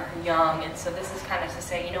or young. And so this is kind of to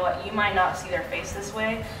say, you know what, you might not see their face this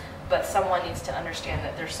way, but someone needs to understand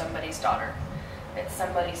that they're somebody's daughter. It's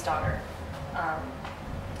somebody's daughter.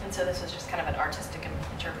 And so this was just kind of an artistic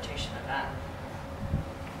interpretation of that.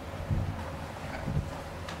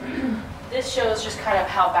 This shows just kind of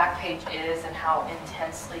how Backpage is and how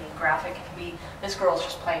intensely graphic it can be. This girl's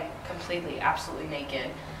just playing completely, absolutely naked.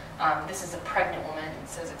 This is a pregnant woman. It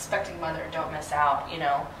says, expecting mother, don't miss out, you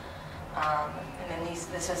know. And then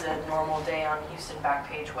this is a normal day on Houston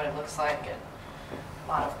Backpage, what it looks like, and a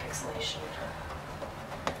lot of pixelation.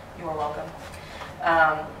 You are welcome.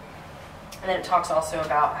 And then it talks also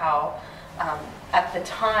about how at the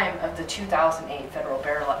time of the 2008 federal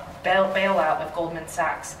bailout of Goldman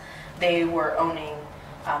Sachs, they were owning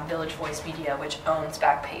Village Voice Media, which owns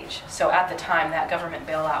Backpage. So at the time, that government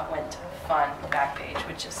bailout went to fund Backpage,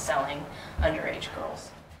 which is selling underage girls.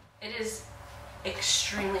 It is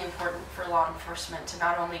extremely important for law enforcement to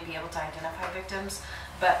not only be able to identify victims,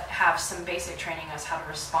 but have some basic training as how to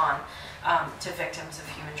respond to victims of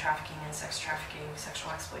human trafficking and sex trafficking,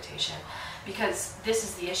 sexual exploitation. Because this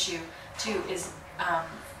is the issue, too, is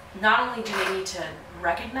not only do they need to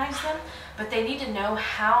recognize them, but they need to know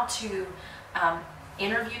how to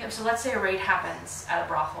interview them. So let's say a raid happens at a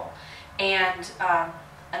brothel, and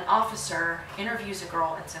an officer interviews a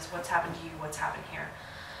girl and says, what's happened to you, what's happened here?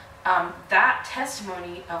 That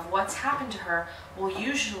testimony of what's happened to her will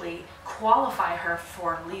usually qualify her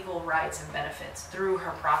for legal rights and benefits through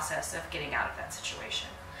her process of getting out of that situation.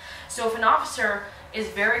 So if an officer is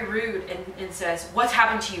very rude and says, what's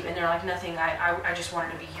happened to you? And they're like, nothing, I just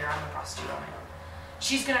wanted to be here, I'm a prostitute on my own.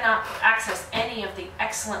 She's going to not access any of the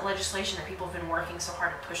excellent legislation that people have been working so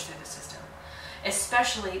hard to push through the system,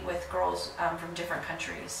 especially with girls from different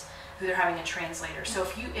countries who they're having a translator. So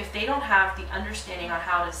if they don't have the understanding on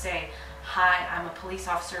how to say, hi, I'm a police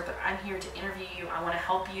officer, but I'm here to interview you, I want to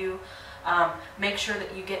help you, make sure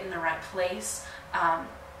that you get in the right place,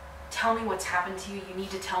 tell me what's happened to you, you need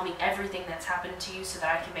to tell me everything that's happened to you so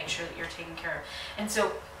that I can make sure that you're taken care of. And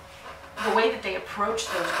so the way that they approach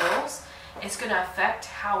those girls is going to affect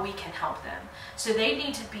how we can help them. So they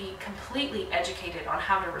need to be completely educated on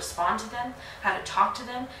how to respond to them, how to talk to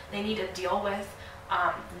them. They need to deal with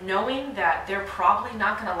knowing that they're probably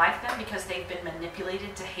not going to like them because they've been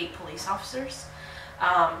manipulated to hate police officers.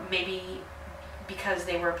 Maybe because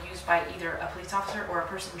they were abused by either a police officer or a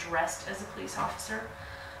person dressed as a police officer.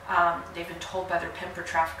 They've been told by their pimp or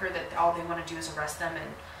trafficker that all they want to do is arrest them and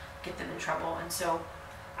get them in trouble. And so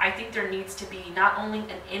I think there needs to be not only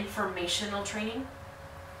an informational training,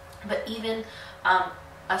 but even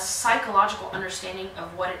a psychological understanding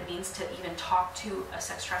of what it means to even talk to a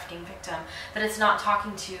sex trafficking victim. That it's not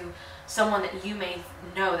talking to someone that you may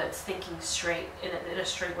know that's thinking straight, in a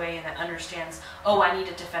straight way, and that understands, oh, I need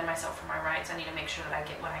to defend myself for my rights, I need to make sure that I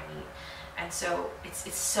get what I need. And so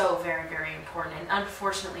it's so very, very important. And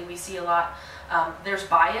unfortunately, we see a lot, there's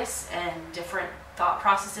bias and different thought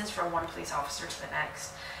processes from one police officer to the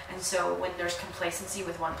next. And so when there's complacency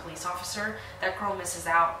with one police officer, that girl misses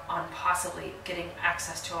out on possibly getting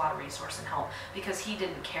access to a lot of resource and help because he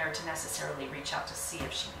didn't care to necessarily reach out to see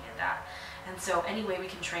if she needed that. And so any way we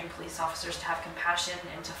can train police officers to have compassion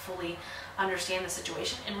and to fully understand the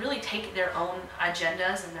situation and really take their own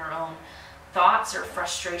agendas and their own thoughts or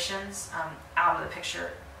frustrations out of the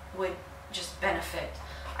picture would just benefit,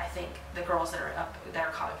 I think, the girls that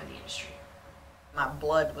are caught up in the industry. My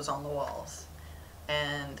blood was on the walls.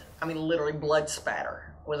 And I mean, literally blood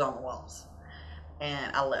spatter was on the walls.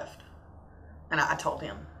 And I left. And I told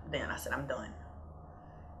him then, I said, I'm done.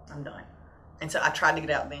 I'm done. And so I tried to get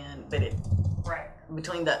out then, but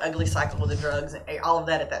between the ugly cycle with the drugs and all of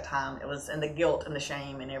that at that time, it was, and the guilt and the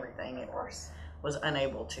shame and everything, it was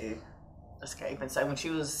unable to escape. And so when she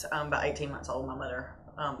was about 18 months old, my mother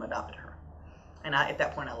adopted her. And at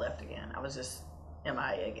that point I left again. I was just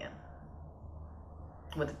MIA again.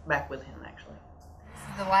 Back with him, actually.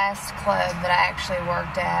 The last club that I actually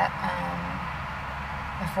worked at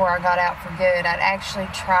before I got out for good, I'd actually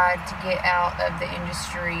tried to get out of the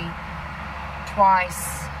industry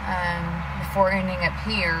twice before ending up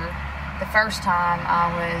here. The first time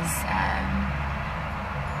I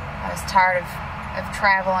was tired of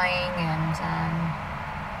traveling, and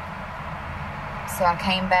so I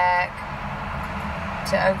came back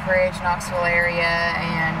to Oak Ridge, Knoxville area,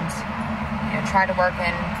 and tried to work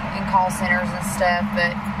in call centers and stuff,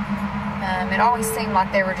 but it always seemed like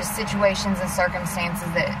there were just situations and circumstances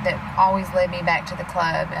that always led me back to the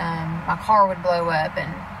club. My car would blow up, and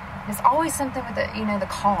it's always something with the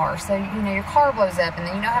car. So your car blows up, and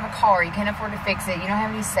then you don't have a car, you can't afford to fix it, you don't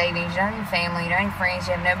have any savings, you don't have any family, you don't have any friends,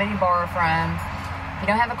 you have nobody to borrow from. If you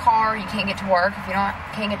don't have a car, you can't get to work. If you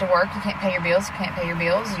can't get to work, you can't pay your bills. You can't pay your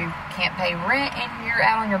bills, you can't pay rent, and you're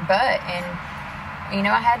out on your butt. And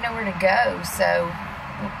I had nowhere to go, so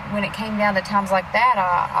when it came down to times like that,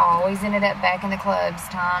 I always ended up back in the clubs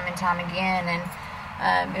time and time again.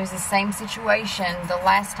 And it was the same situation. The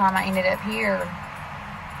last time I ended up here,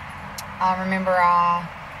 I remember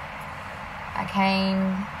I came,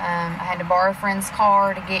 I had to borrow a friend's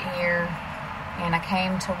car to get here, and I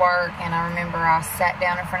came to work, and I remember I sat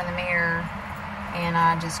down in front of the mirror, and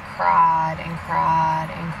I just cried and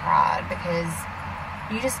cried and cried, because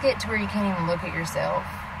you just get to where you can't even look at yourself.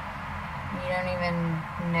 You don't even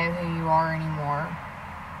know who you are anymore.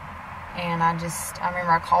 And I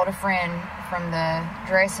remember I called a friend from the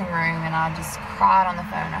dressing room, and I just cried on the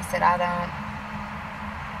phone. I said, I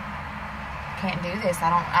can't do this.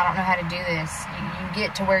 I don't know how to do this. You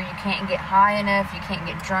get to where you can't get high enough, you can't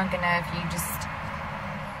get drunk enough, you just...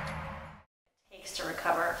 It takes to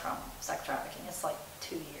recover from sex trafficking. It's like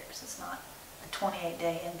 2 years. It's not a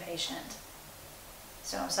 28-day inpatient.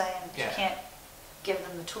 See what I'm saying? Yeah. You can't give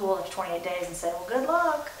them the tool of 28 days and say, well, good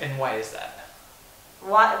luck. And why is that?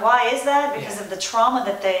 Why is that? Because of the trauma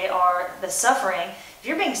that they're suffering. If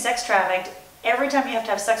you're being sex trafficked, every time you have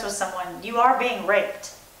to have sex with someone, you are being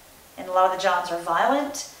raped. And a lot of the Johns are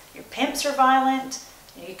violent. Your pimps are violent.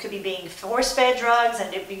 You could be being force-fed drugs,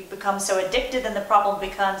 and if you become so addicted, then the problem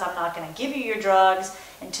becomes, I'm not going to give you your drugs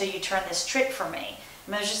until you turn this trick for me.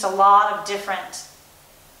 I mean, there's just a lot of different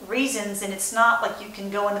reasons, and it's not like you can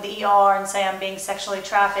go into the ER and say, I'm being sexually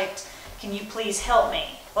trafficked. Can you please help me?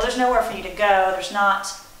 Well, there's nowhere for you to go. There's not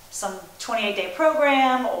some 28-day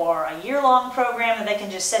program or a year-long program that they can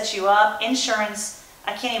just set you up. Insurance,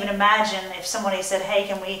 I can't even imagine if somebody said, hey,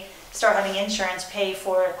 can we start having insurance pay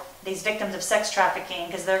for these victims of sex trafficking,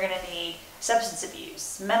 because they're going to need substance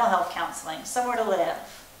abuse, mental health counseling, somewhere to live.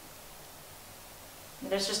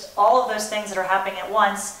 There's just all of those things that are happening at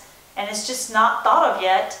once, and it's just not thought of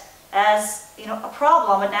yet as, you know, a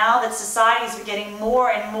problem. But now that society is getting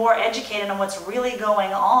more and more educated on what's really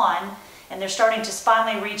going on, and they're starting to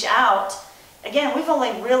finally reach out. Again, we've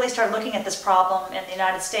only really started looking at this problem in the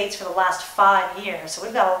United States for the last 5 years, so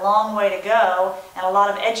we've got a long way to go and a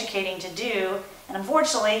lot of educating to do. And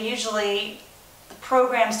unfortunately, usually the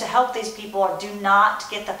programs to help these people do not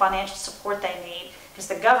get the financial support they need, because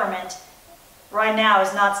the government right now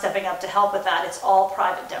is not stepping up to help with that. It's all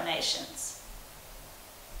private donations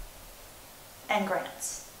and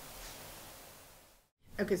grants.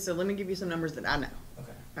 Okay, so let me give you some numbers that I know.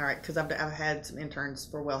 Okay. All right, because I've had some interns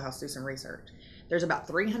for Well House do some research. There's about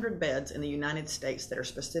 300 beds in the United States that are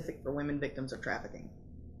specific for women victims of trafficking.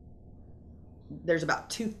 There's about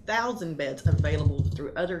 2,000 beds available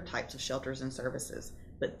through other types of shelters and services,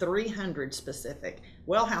 but 300 specific.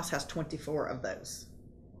 Well House has 24 of those,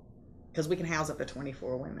 because we can house up to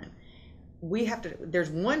 24 women. There's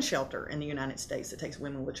one shelter in the United States that takes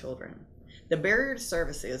women with children. The barrier to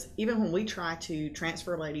service is, even when we try to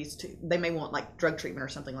transfer ladies to, they may want like drug treatment or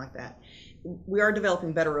something like that. We are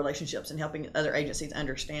developing better relationships and helping other agencies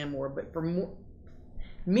understand more, but for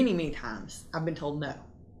many times, I've been told no,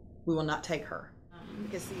 we will not take her.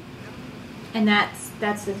 And that's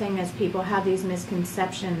the thing, is people have these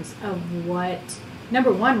misconceptions of what,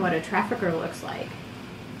 number one, what a trafficker looks like.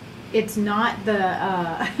 It's not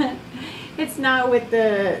the it's not with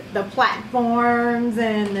the platforms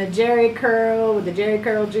and the Jerry curl with the Jerry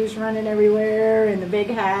curl juice running everywhere and the big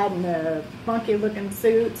hat and the funky looking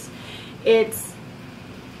suits. It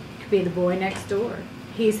could be the boy next door.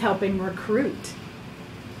 He's helping recruit.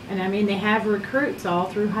 And I mean, they have recruits all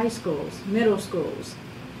through high schools, middle schools.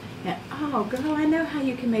 And, oh, girl, I know how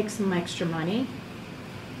you can make some extra money.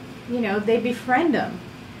 You know, they befriend them.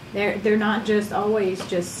 They're not just always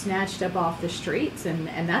just snatched up off the streets,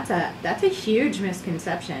 and that's a huge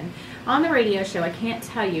misconception. On the radio show, I can't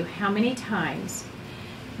tell you how many times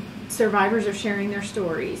survivors are sharing their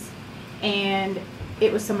stories, and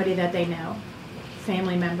it was somebody that they know,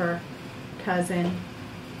 family member, cousin,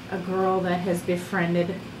 a girl that has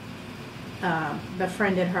befriended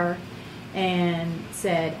her and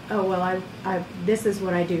said, oh, well, I this is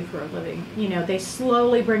what I do for a living. You know, they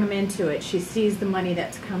slowly bring them into it. She sees the money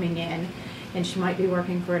that's coming in, and she might be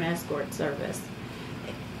working for an escort service.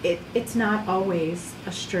 It's not always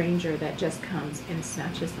a stranger that just comes and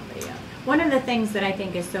snatches somebody up. One of the things that I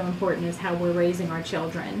think is so important is how we're raising our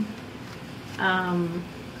children.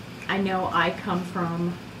 I know I come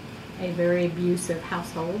from a very abusive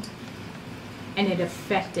household, and it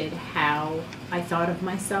affected how I thought of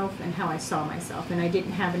myself and how I saw myself. And I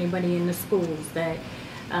didn't have anybody in the schools that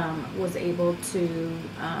was able to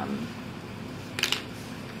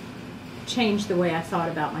change the way I thought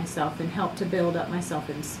about myself and help to build up my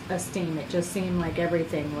self-esteem. It just seemed like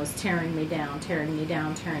everything was tearing me down, tearing me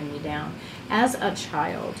down, tearing me down. As a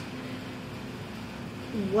child,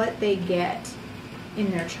 what they get in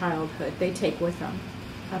their childhood they take with them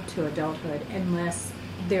up to adulthood unless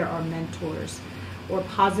there are mentors or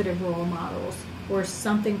positive role models or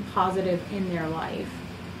something positive in their life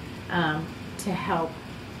to help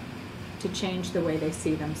to change the way they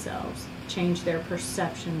see themselves, change their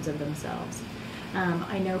perceptions of themselves.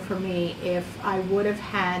 I know for me, if I would have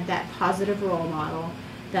had that positive role model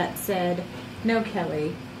that said, no,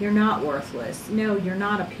 Kelley, you're not worthless. No, you're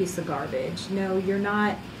not a piece of garbage. No, you're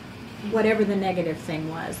not whatever the negative thing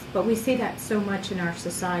was. But we see that so much in our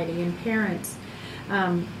society. And parents,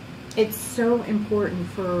 it's so important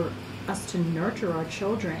for us to nurture our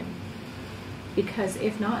children, because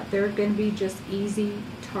if not, they're going to be just easy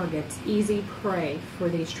targets, easy prey for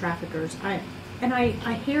these traffickers. I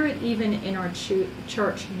hear it even in our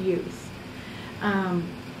church youth.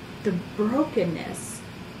 The brokenness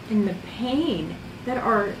and the pain that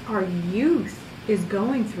our youth is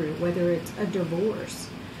going through, whether it's a divorce,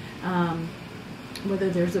 whether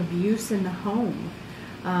there's abuse in the home,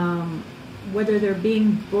 whether they're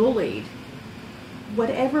being bullied,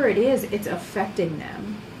 whatever it is, it's affecting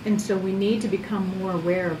them. And so we need to become more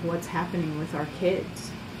aware of what's happening with our kids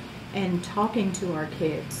and talking to our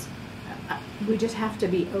kids. We just have to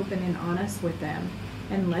be open and honest with them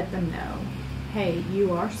and let them know, hey,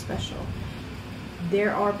 you are special.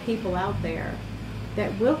 There are people out there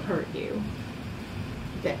that will hurt you.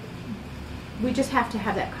 That we just have to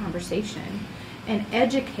have that conversation and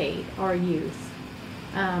educate our youth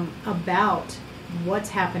about what's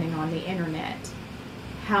happening on the internet,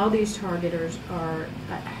 how these traffickers are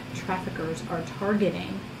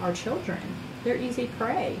targeting our children. They're easy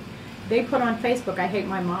prey. They put on Facebook, I hate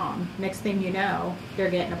my mom. Next thing you know, they're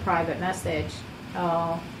getting a private message.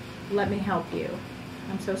 Oh, let me help you.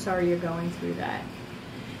 I'm so sorry you're going through that.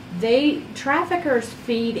 Traffickers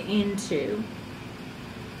feed into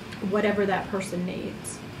whatever that person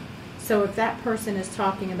needs. So if that person is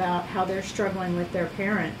talking about how they're struggling with their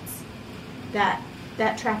parents, that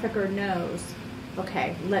trafficker knows,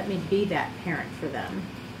 okay, let me be that parent for them.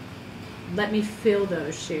 Let me fill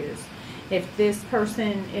those shoes. If this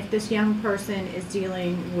young person is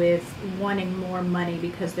dealing with wanting more money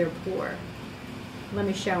because they're poor, let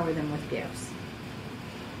me shower them with gifts.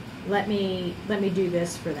 Let me do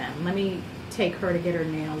this for them. Let me take her to get her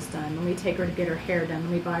nails done. Let me take her to get her hair done.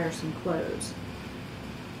 Let me buy her some clothes.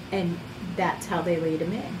 And that's how they lead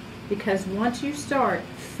them in. Because once you start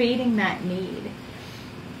feeding that need,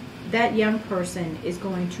 that young person is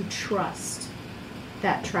going to trust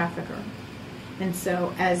that trafficker. And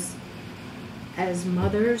so as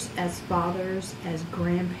mothers, as fathers, as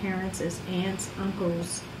grandparents, as aunts,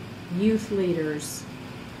 uncles, youth leaders,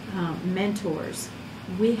 mentors,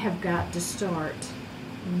 we have got to start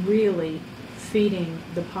really feeding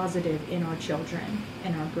the positive in our children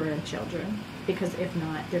and our grandchildren, because if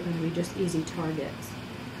not, they're going to be just easy targets.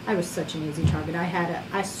 I was such an easy target.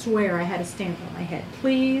 I swear I had a stamp on my head.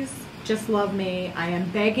 Please, just love me. I am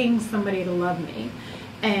begging somebody to love me.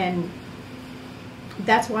 And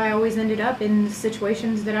that's why I always ended up in the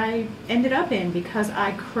situations that I ended up in, because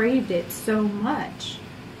I craved it so much.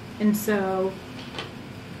 And so,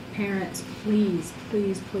 parents, please,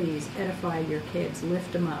 please, please edify your kids.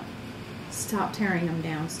 Lift them up. Stop tearing them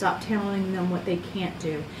down. Stop telling them what they can't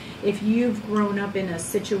do. If you've grown up in a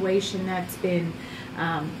situation that's been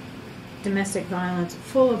domestic violence,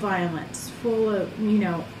 full of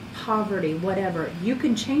poverty, whatever, you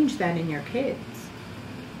can change that in your kids.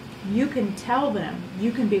 You can tell them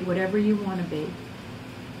you can be whatever you want to be.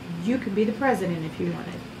 You can be the president if you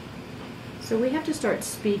wanted. So we have to start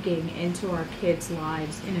speaking into our kids'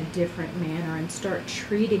 lives in a different manner and start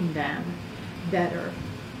treating them better.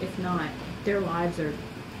 If not, their lives are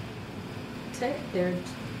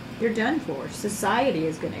they're done for. Society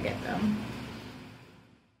is going to get them.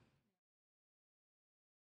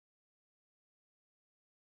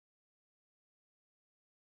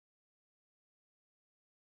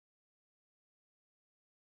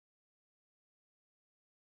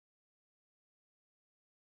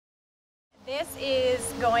 This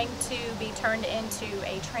is going to be turned into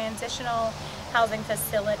a transitional housing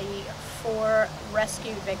facility for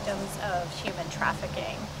rescued victims of human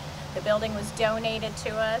trafficking. The building was donated to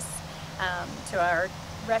us, to our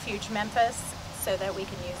Refuge Memphis, so that we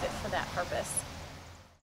can use it for that purpose.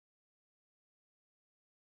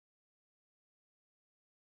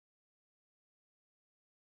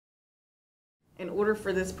 In order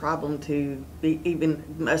for this problem to be,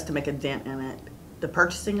 even us to make a dent in it, the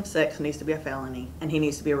purchasing of sex needs to be a felony, and he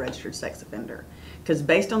needs to be a registered sex offender. Because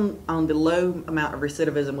based on the low amount of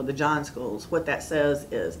recidivism with the John schools, what that says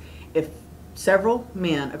is if several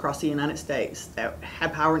men across the United States that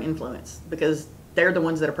have power and influence, because they're the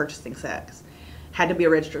ones that are purchasing sex, had to be a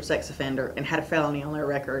registered sex offender and had a felony on their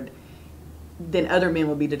record, then other men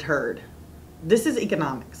would be deterred. This is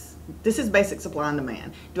economics. This is basic supply and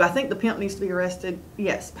demand. Do I think the pimp needs to be arrested?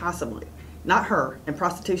 Yes, possibly. Not her. And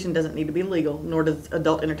prostitution doesn't need to be legal, nor does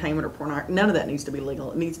adult entertainment or pornography. None of that needs to be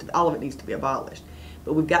legal. All of it needs to be abolished.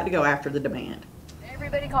 But we've got to go after the demand.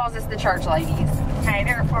 Everybody calls us the church ladies. Hey,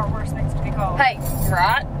 there are far worse things to be called. Hey,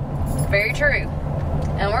 right? Very true.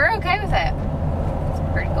 And we're okay with that. It's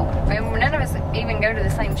pretty cool. I mean, none of us even go to the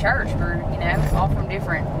same church. We're, all from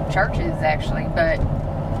different churches, actually.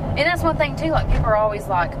 And that's one thing, too. Like, people are always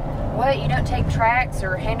like, what, you don't take tracts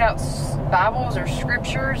or hand out Bibles or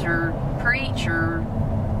scriptures or preach or,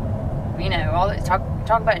 all that,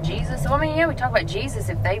 talk about Jesus. So, we talk about Jesus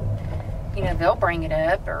if they, they'll bring it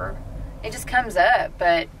up or it just comes up.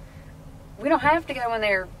 But we don't have to go in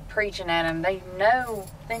there preaching at them. They know,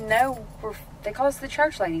 they call us the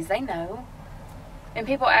church ladies. They know. And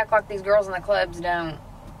people act like these girls in the clubs don't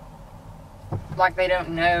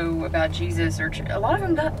know about Jesus or a lot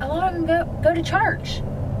of them go to church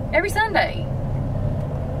every Sunday.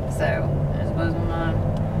 So it just blows my mind.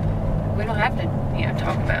 We don't have to,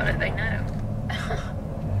 talk about it. They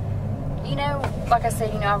know. Like I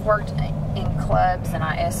said, I've worked in clubs and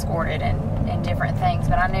I escorted and different things,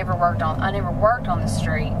 but I never worked on the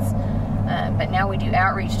streets. But now we do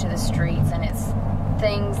outreach to the streets, and it's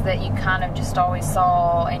things that you kind of just always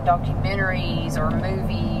saw in documentaries or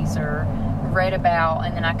movies or read about,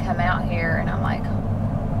 and then I come out here and I'm like,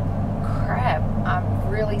 crap, I'm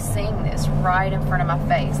really seeing this right in front of my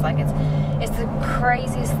face. Like, it's the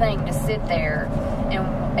craziest thing to sit there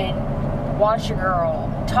and watch a girl,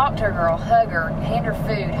 talk to a girl, hug her, hand her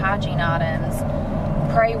food, hygiene items,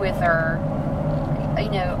 pray with her,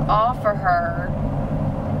 offer her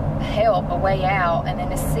help, a way out, and then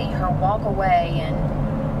to see her walk away and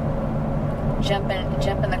jump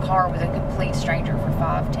in the car with a complete stranger for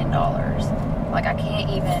 $5-10. Like, I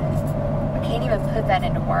can't even put that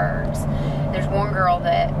into words. There's one girl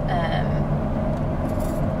that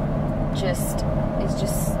is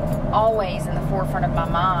just always in the forefront of my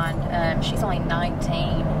mind. She's only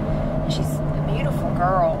 19. She's a beautiful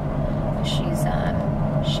girl. She's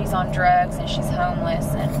on drugs and she's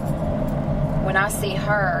homeless, and when I see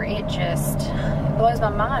her, it just blows my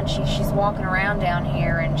mind. She's walking around down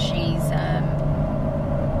here, and she's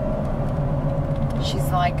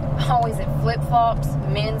like always in flip-flops,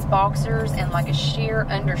 men's boxers, and like a sheer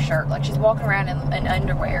undershirt. Like, she's walking around in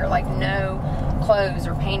underwear, like no clothes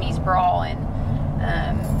or panties, bra, and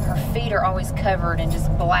her feet are always covered in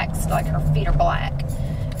just black, like her feet are black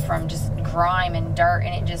from just grime and dirt,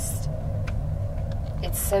 and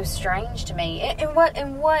it's so strange to me. And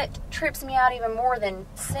what trips me out even more than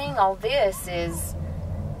seeing all this is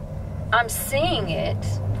I'm seeing it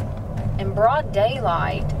in broad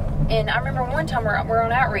daylight. And I remember one time we're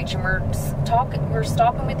on outreach and we're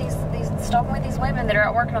stalking with these women that are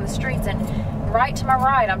out working on the streets, and right to my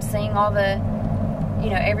right I'm seeing all the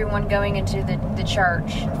everyone going into the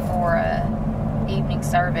church for a evening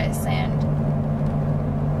service, and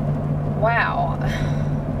wow.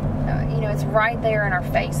 It's right there in our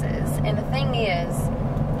faces. And the thing is,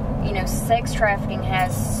 sex trafficking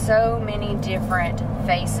has so many different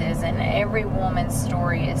faces, and every woman's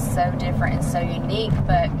story is so different and so unique.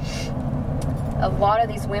 But a lot of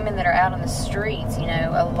these women that are out on the streets,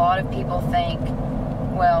 a lot of people think,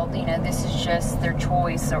 well, this is just their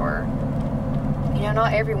choice, or,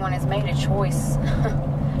 not everyone has made a choice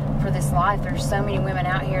for this life. There's so many women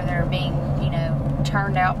out here that are being,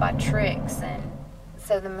 turned out by tricks. And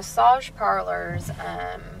so the massage parlors,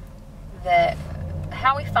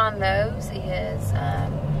 how we find those is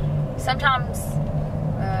sometimes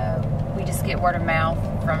we just get word of mouth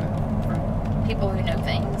from people who know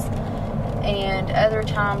things, and other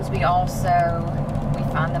times we find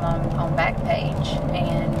them on Backpage.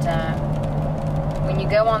 And when you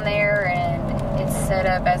go on there and it's set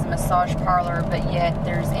up as a massage parlor, but yet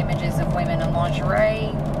there's images of women in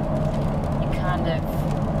lingerie, you kind of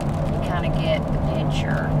get the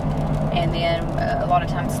picture. And then a lot of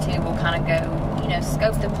times too, we'll kind of go,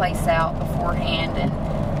 scope the place out beforehand, and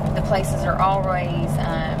the places are always,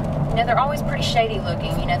 they're always pretty shady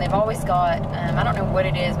looking. They've always got, I don't know what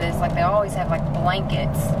it is, but it's like they always have like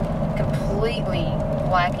blankets completely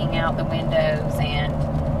blacking out the windows, and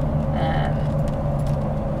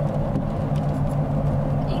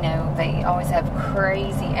they always have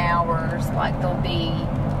crazy hours. Like, they'll be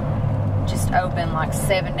just open like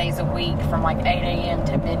 7 days a week from like 8 a.m.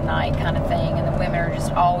 to midnight kind of thing, and the women are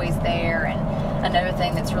just always there. And another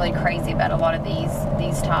thing that's really crazy about a lot of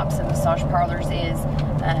these types of massage parlors is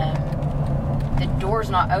the door's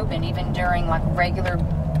not open even during like regular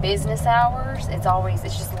business hours,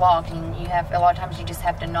 it's just locked, and you have, a lot of times you just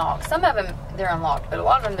have to knock. Some of them, they're unlocked, but a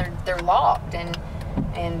lot of them, they're locked, and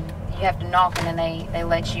you have to knock, and then they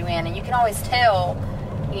let you in. And you can always tell,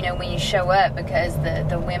 you know, when you show up, because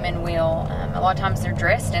the women will, a lot of times they're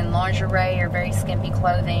dressed in lingerie or very skimpy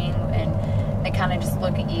clothing, and they kind of just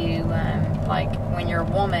look at you, like when you're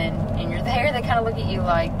a woman and you're there, they kind of look at you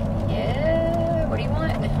like, yeah, what do you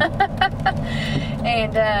want?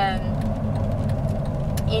 And,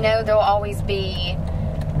 you know, there'll always be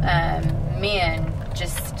men,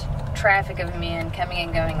 just traffic of men coming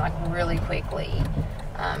and going like really quickly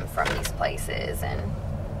from these places. And,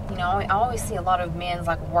 you know, I always see a lot of men's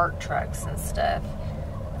like work trucks and stuff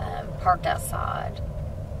parked outside.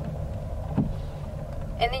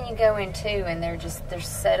 And then you go in too, and they're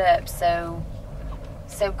set up so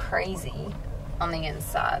crazy on the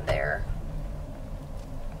inside there.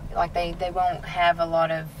 Like they won't have a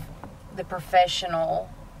lot of the professional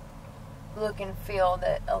look and feel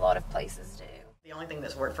that a lot of places do. The only thing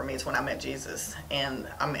that's worked for me is when I met Jesus, and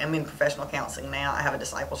I'm in professional counseling now. I have a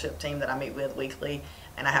discipleship team that I meet with weekly,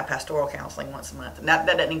 and I have pastoral counseling once a month. And that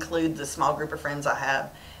doesn't include the small group of friends I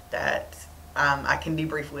have that I can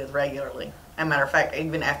debrief with regularly. As a matter of fact,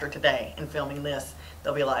 even after today and filming this,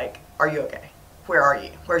 they'll be like, "Are you okay? Where are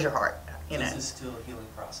you? Where's your heart?" You know. This is still a healing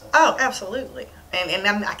process. Oh, absolutely. And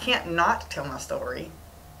I can't not tell my story,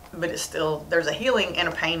 but it's still, there's a healing and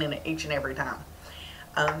a pain in it each and every time.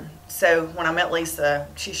 So when I met Lisa,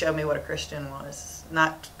 she showed me what a Christian was.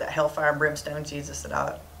 Not that hellfire and brimstone Jesus that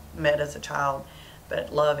I met as a child,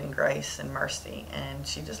 but love and grace and mercy. And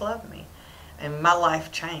she just loved me. And my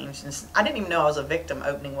life changed. And I didn't even know I was a victim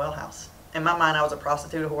opening Well House. In my mind, I was a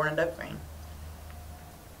prostitute, a whore, and a dope fiend.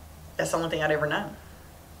 That's the only thing I'd ever known.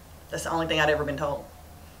 That's the only thing I'd ever been told.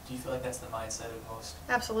 Do you feel like that's the mindset of most?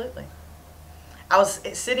 Absolutely. I was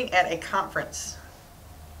sitting at a conference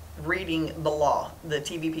reading the law, the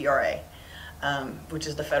TVPRA, which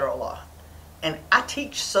is the federal law. And I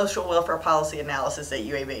teach social welfare policy analysis at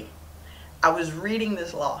UAB. I was reading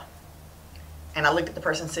this law, and I looked at the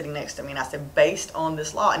person sitting next to me, and I said, based on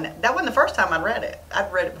this law, and that wasn't the first time I'd read it.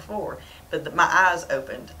 I'd read it before, but my eyes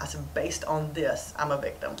opened. I said, based on this, I'm a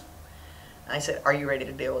victim. And I said, are you ready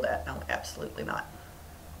to deal with that? No, absolutely not.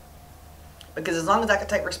 Because as long as I could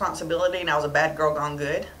take responsibility and I was a bad girl gone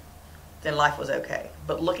good, then life was okay.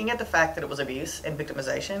 But looking at the fact that it was abuse and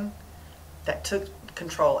victimization, that took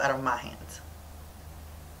control out of my hands.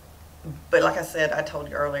 But like I said, I told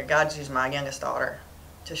you earlier, God's used my youngest daughter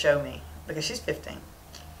to show me, because she's 15.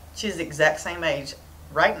 She's the exact same age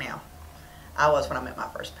right now I was when I met my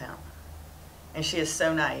first pimp. And she is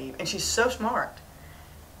so naive, and she's so smart.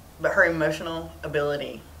 But her emotional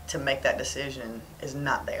ability to make that decision is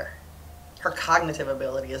not there. Her cognitive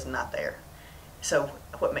ability is not there. So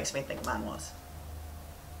what makes me think mine was?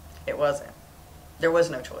 It wasn't. There was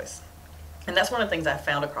no choice. And that's one of the things I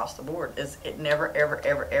found across the board, is it never, ever,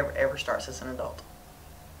 ever, ever, ever starts as an adult.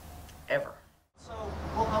 Ever. So,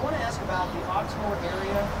 well, I want to ask about the Oxmoor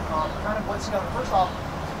area, kind of what's going on. First off,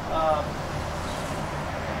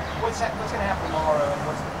 what's going to happen tomorrow, and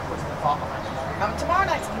what's the thought behind it? Tomorrow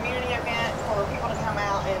night's a community event for people to come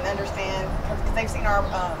out and understand, because they've seen our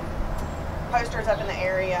posters up in the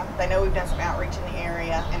area. They know we've done some outreach in the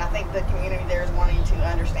area, and I think the community there is wanting to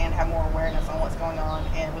understand, have more awareness on what's going on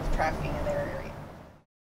and with trafficking in their area.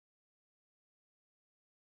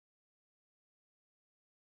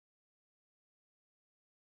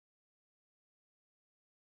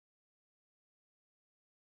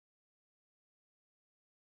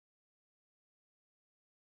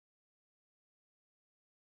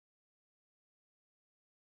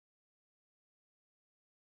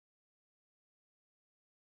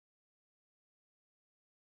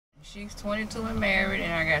 She's 22 and married,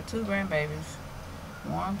 and I got 2 grandbabies.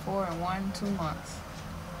 1 4 and 1 2 months.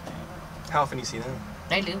 How often do you see them?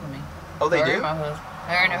 They live with me. Oh, they do? And my husband.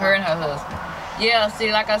 Her and her husband. Yeah,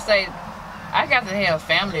 see, like I say, I got to have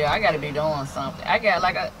family. I got to be doing something. I got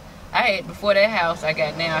like I had before that house I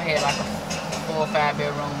got now. I had like a 4 or 5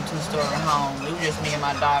 bedroom, 2-story home. It was just me and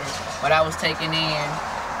my daughter. But I was taking in,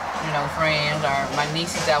 you know, friends or my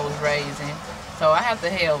nieces I was raising. So I have to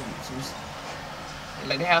have some.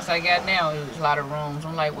 Like the house I got now, there's a lot of rooms.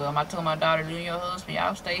 I'm like, well, I told my daughter, you and your husband,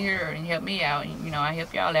 y'all stay here and help me out. And, you know, I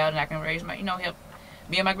help y'all out, and I can raise my, you know, help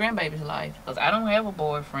me and my grandbaby's life. Because I don't have a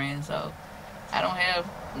boyfriend, so I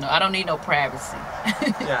don't need no privacy.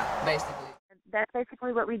 Yeah. Basically. That's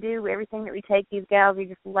basically what we do. Everything that we take these gals, we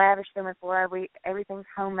just lavish them with love. Everything's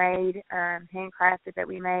homemade, handcrafted that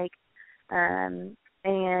we make.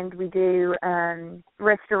 And we do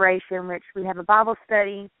restoration, which we have a Bible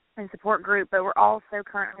study and support group, but we're also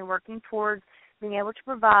currently working towards being able to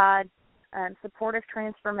provide supportive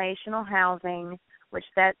transformational housing, which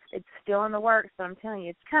it's still in the works, but I'm telling you,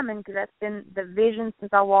 it's coming, because that's been the vision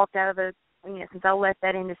since I walked out of since I left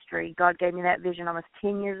that industry. God gave me that vision almost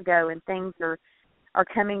 10 years ago, and things are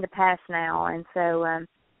coming to pass now. And so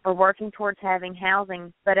we're working towards having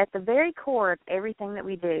housing, but at the very core of everything that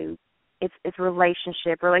we do, it's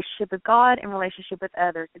relationship with God and relationship with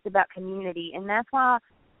others. It's about community, and that's why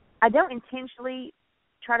I don't intentionally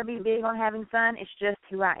try to be big on having fun. It's just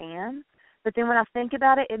who I am. But then when I think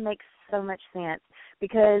about it, it makes so much sense,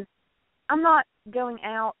 because I'm not going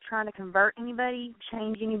out trying to convert anybody,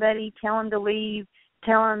 change anybody, tell them to leave,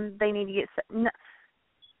 tell them they need to get. No,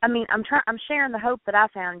 I mean, I'm sharing the hope that I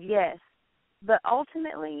found, yes, but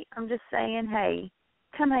ultimately, I'm just saying, hey,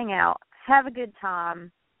 come hang out, have a good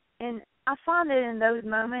time, and I find that in those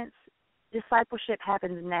moments, discipleship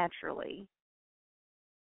happens naturally.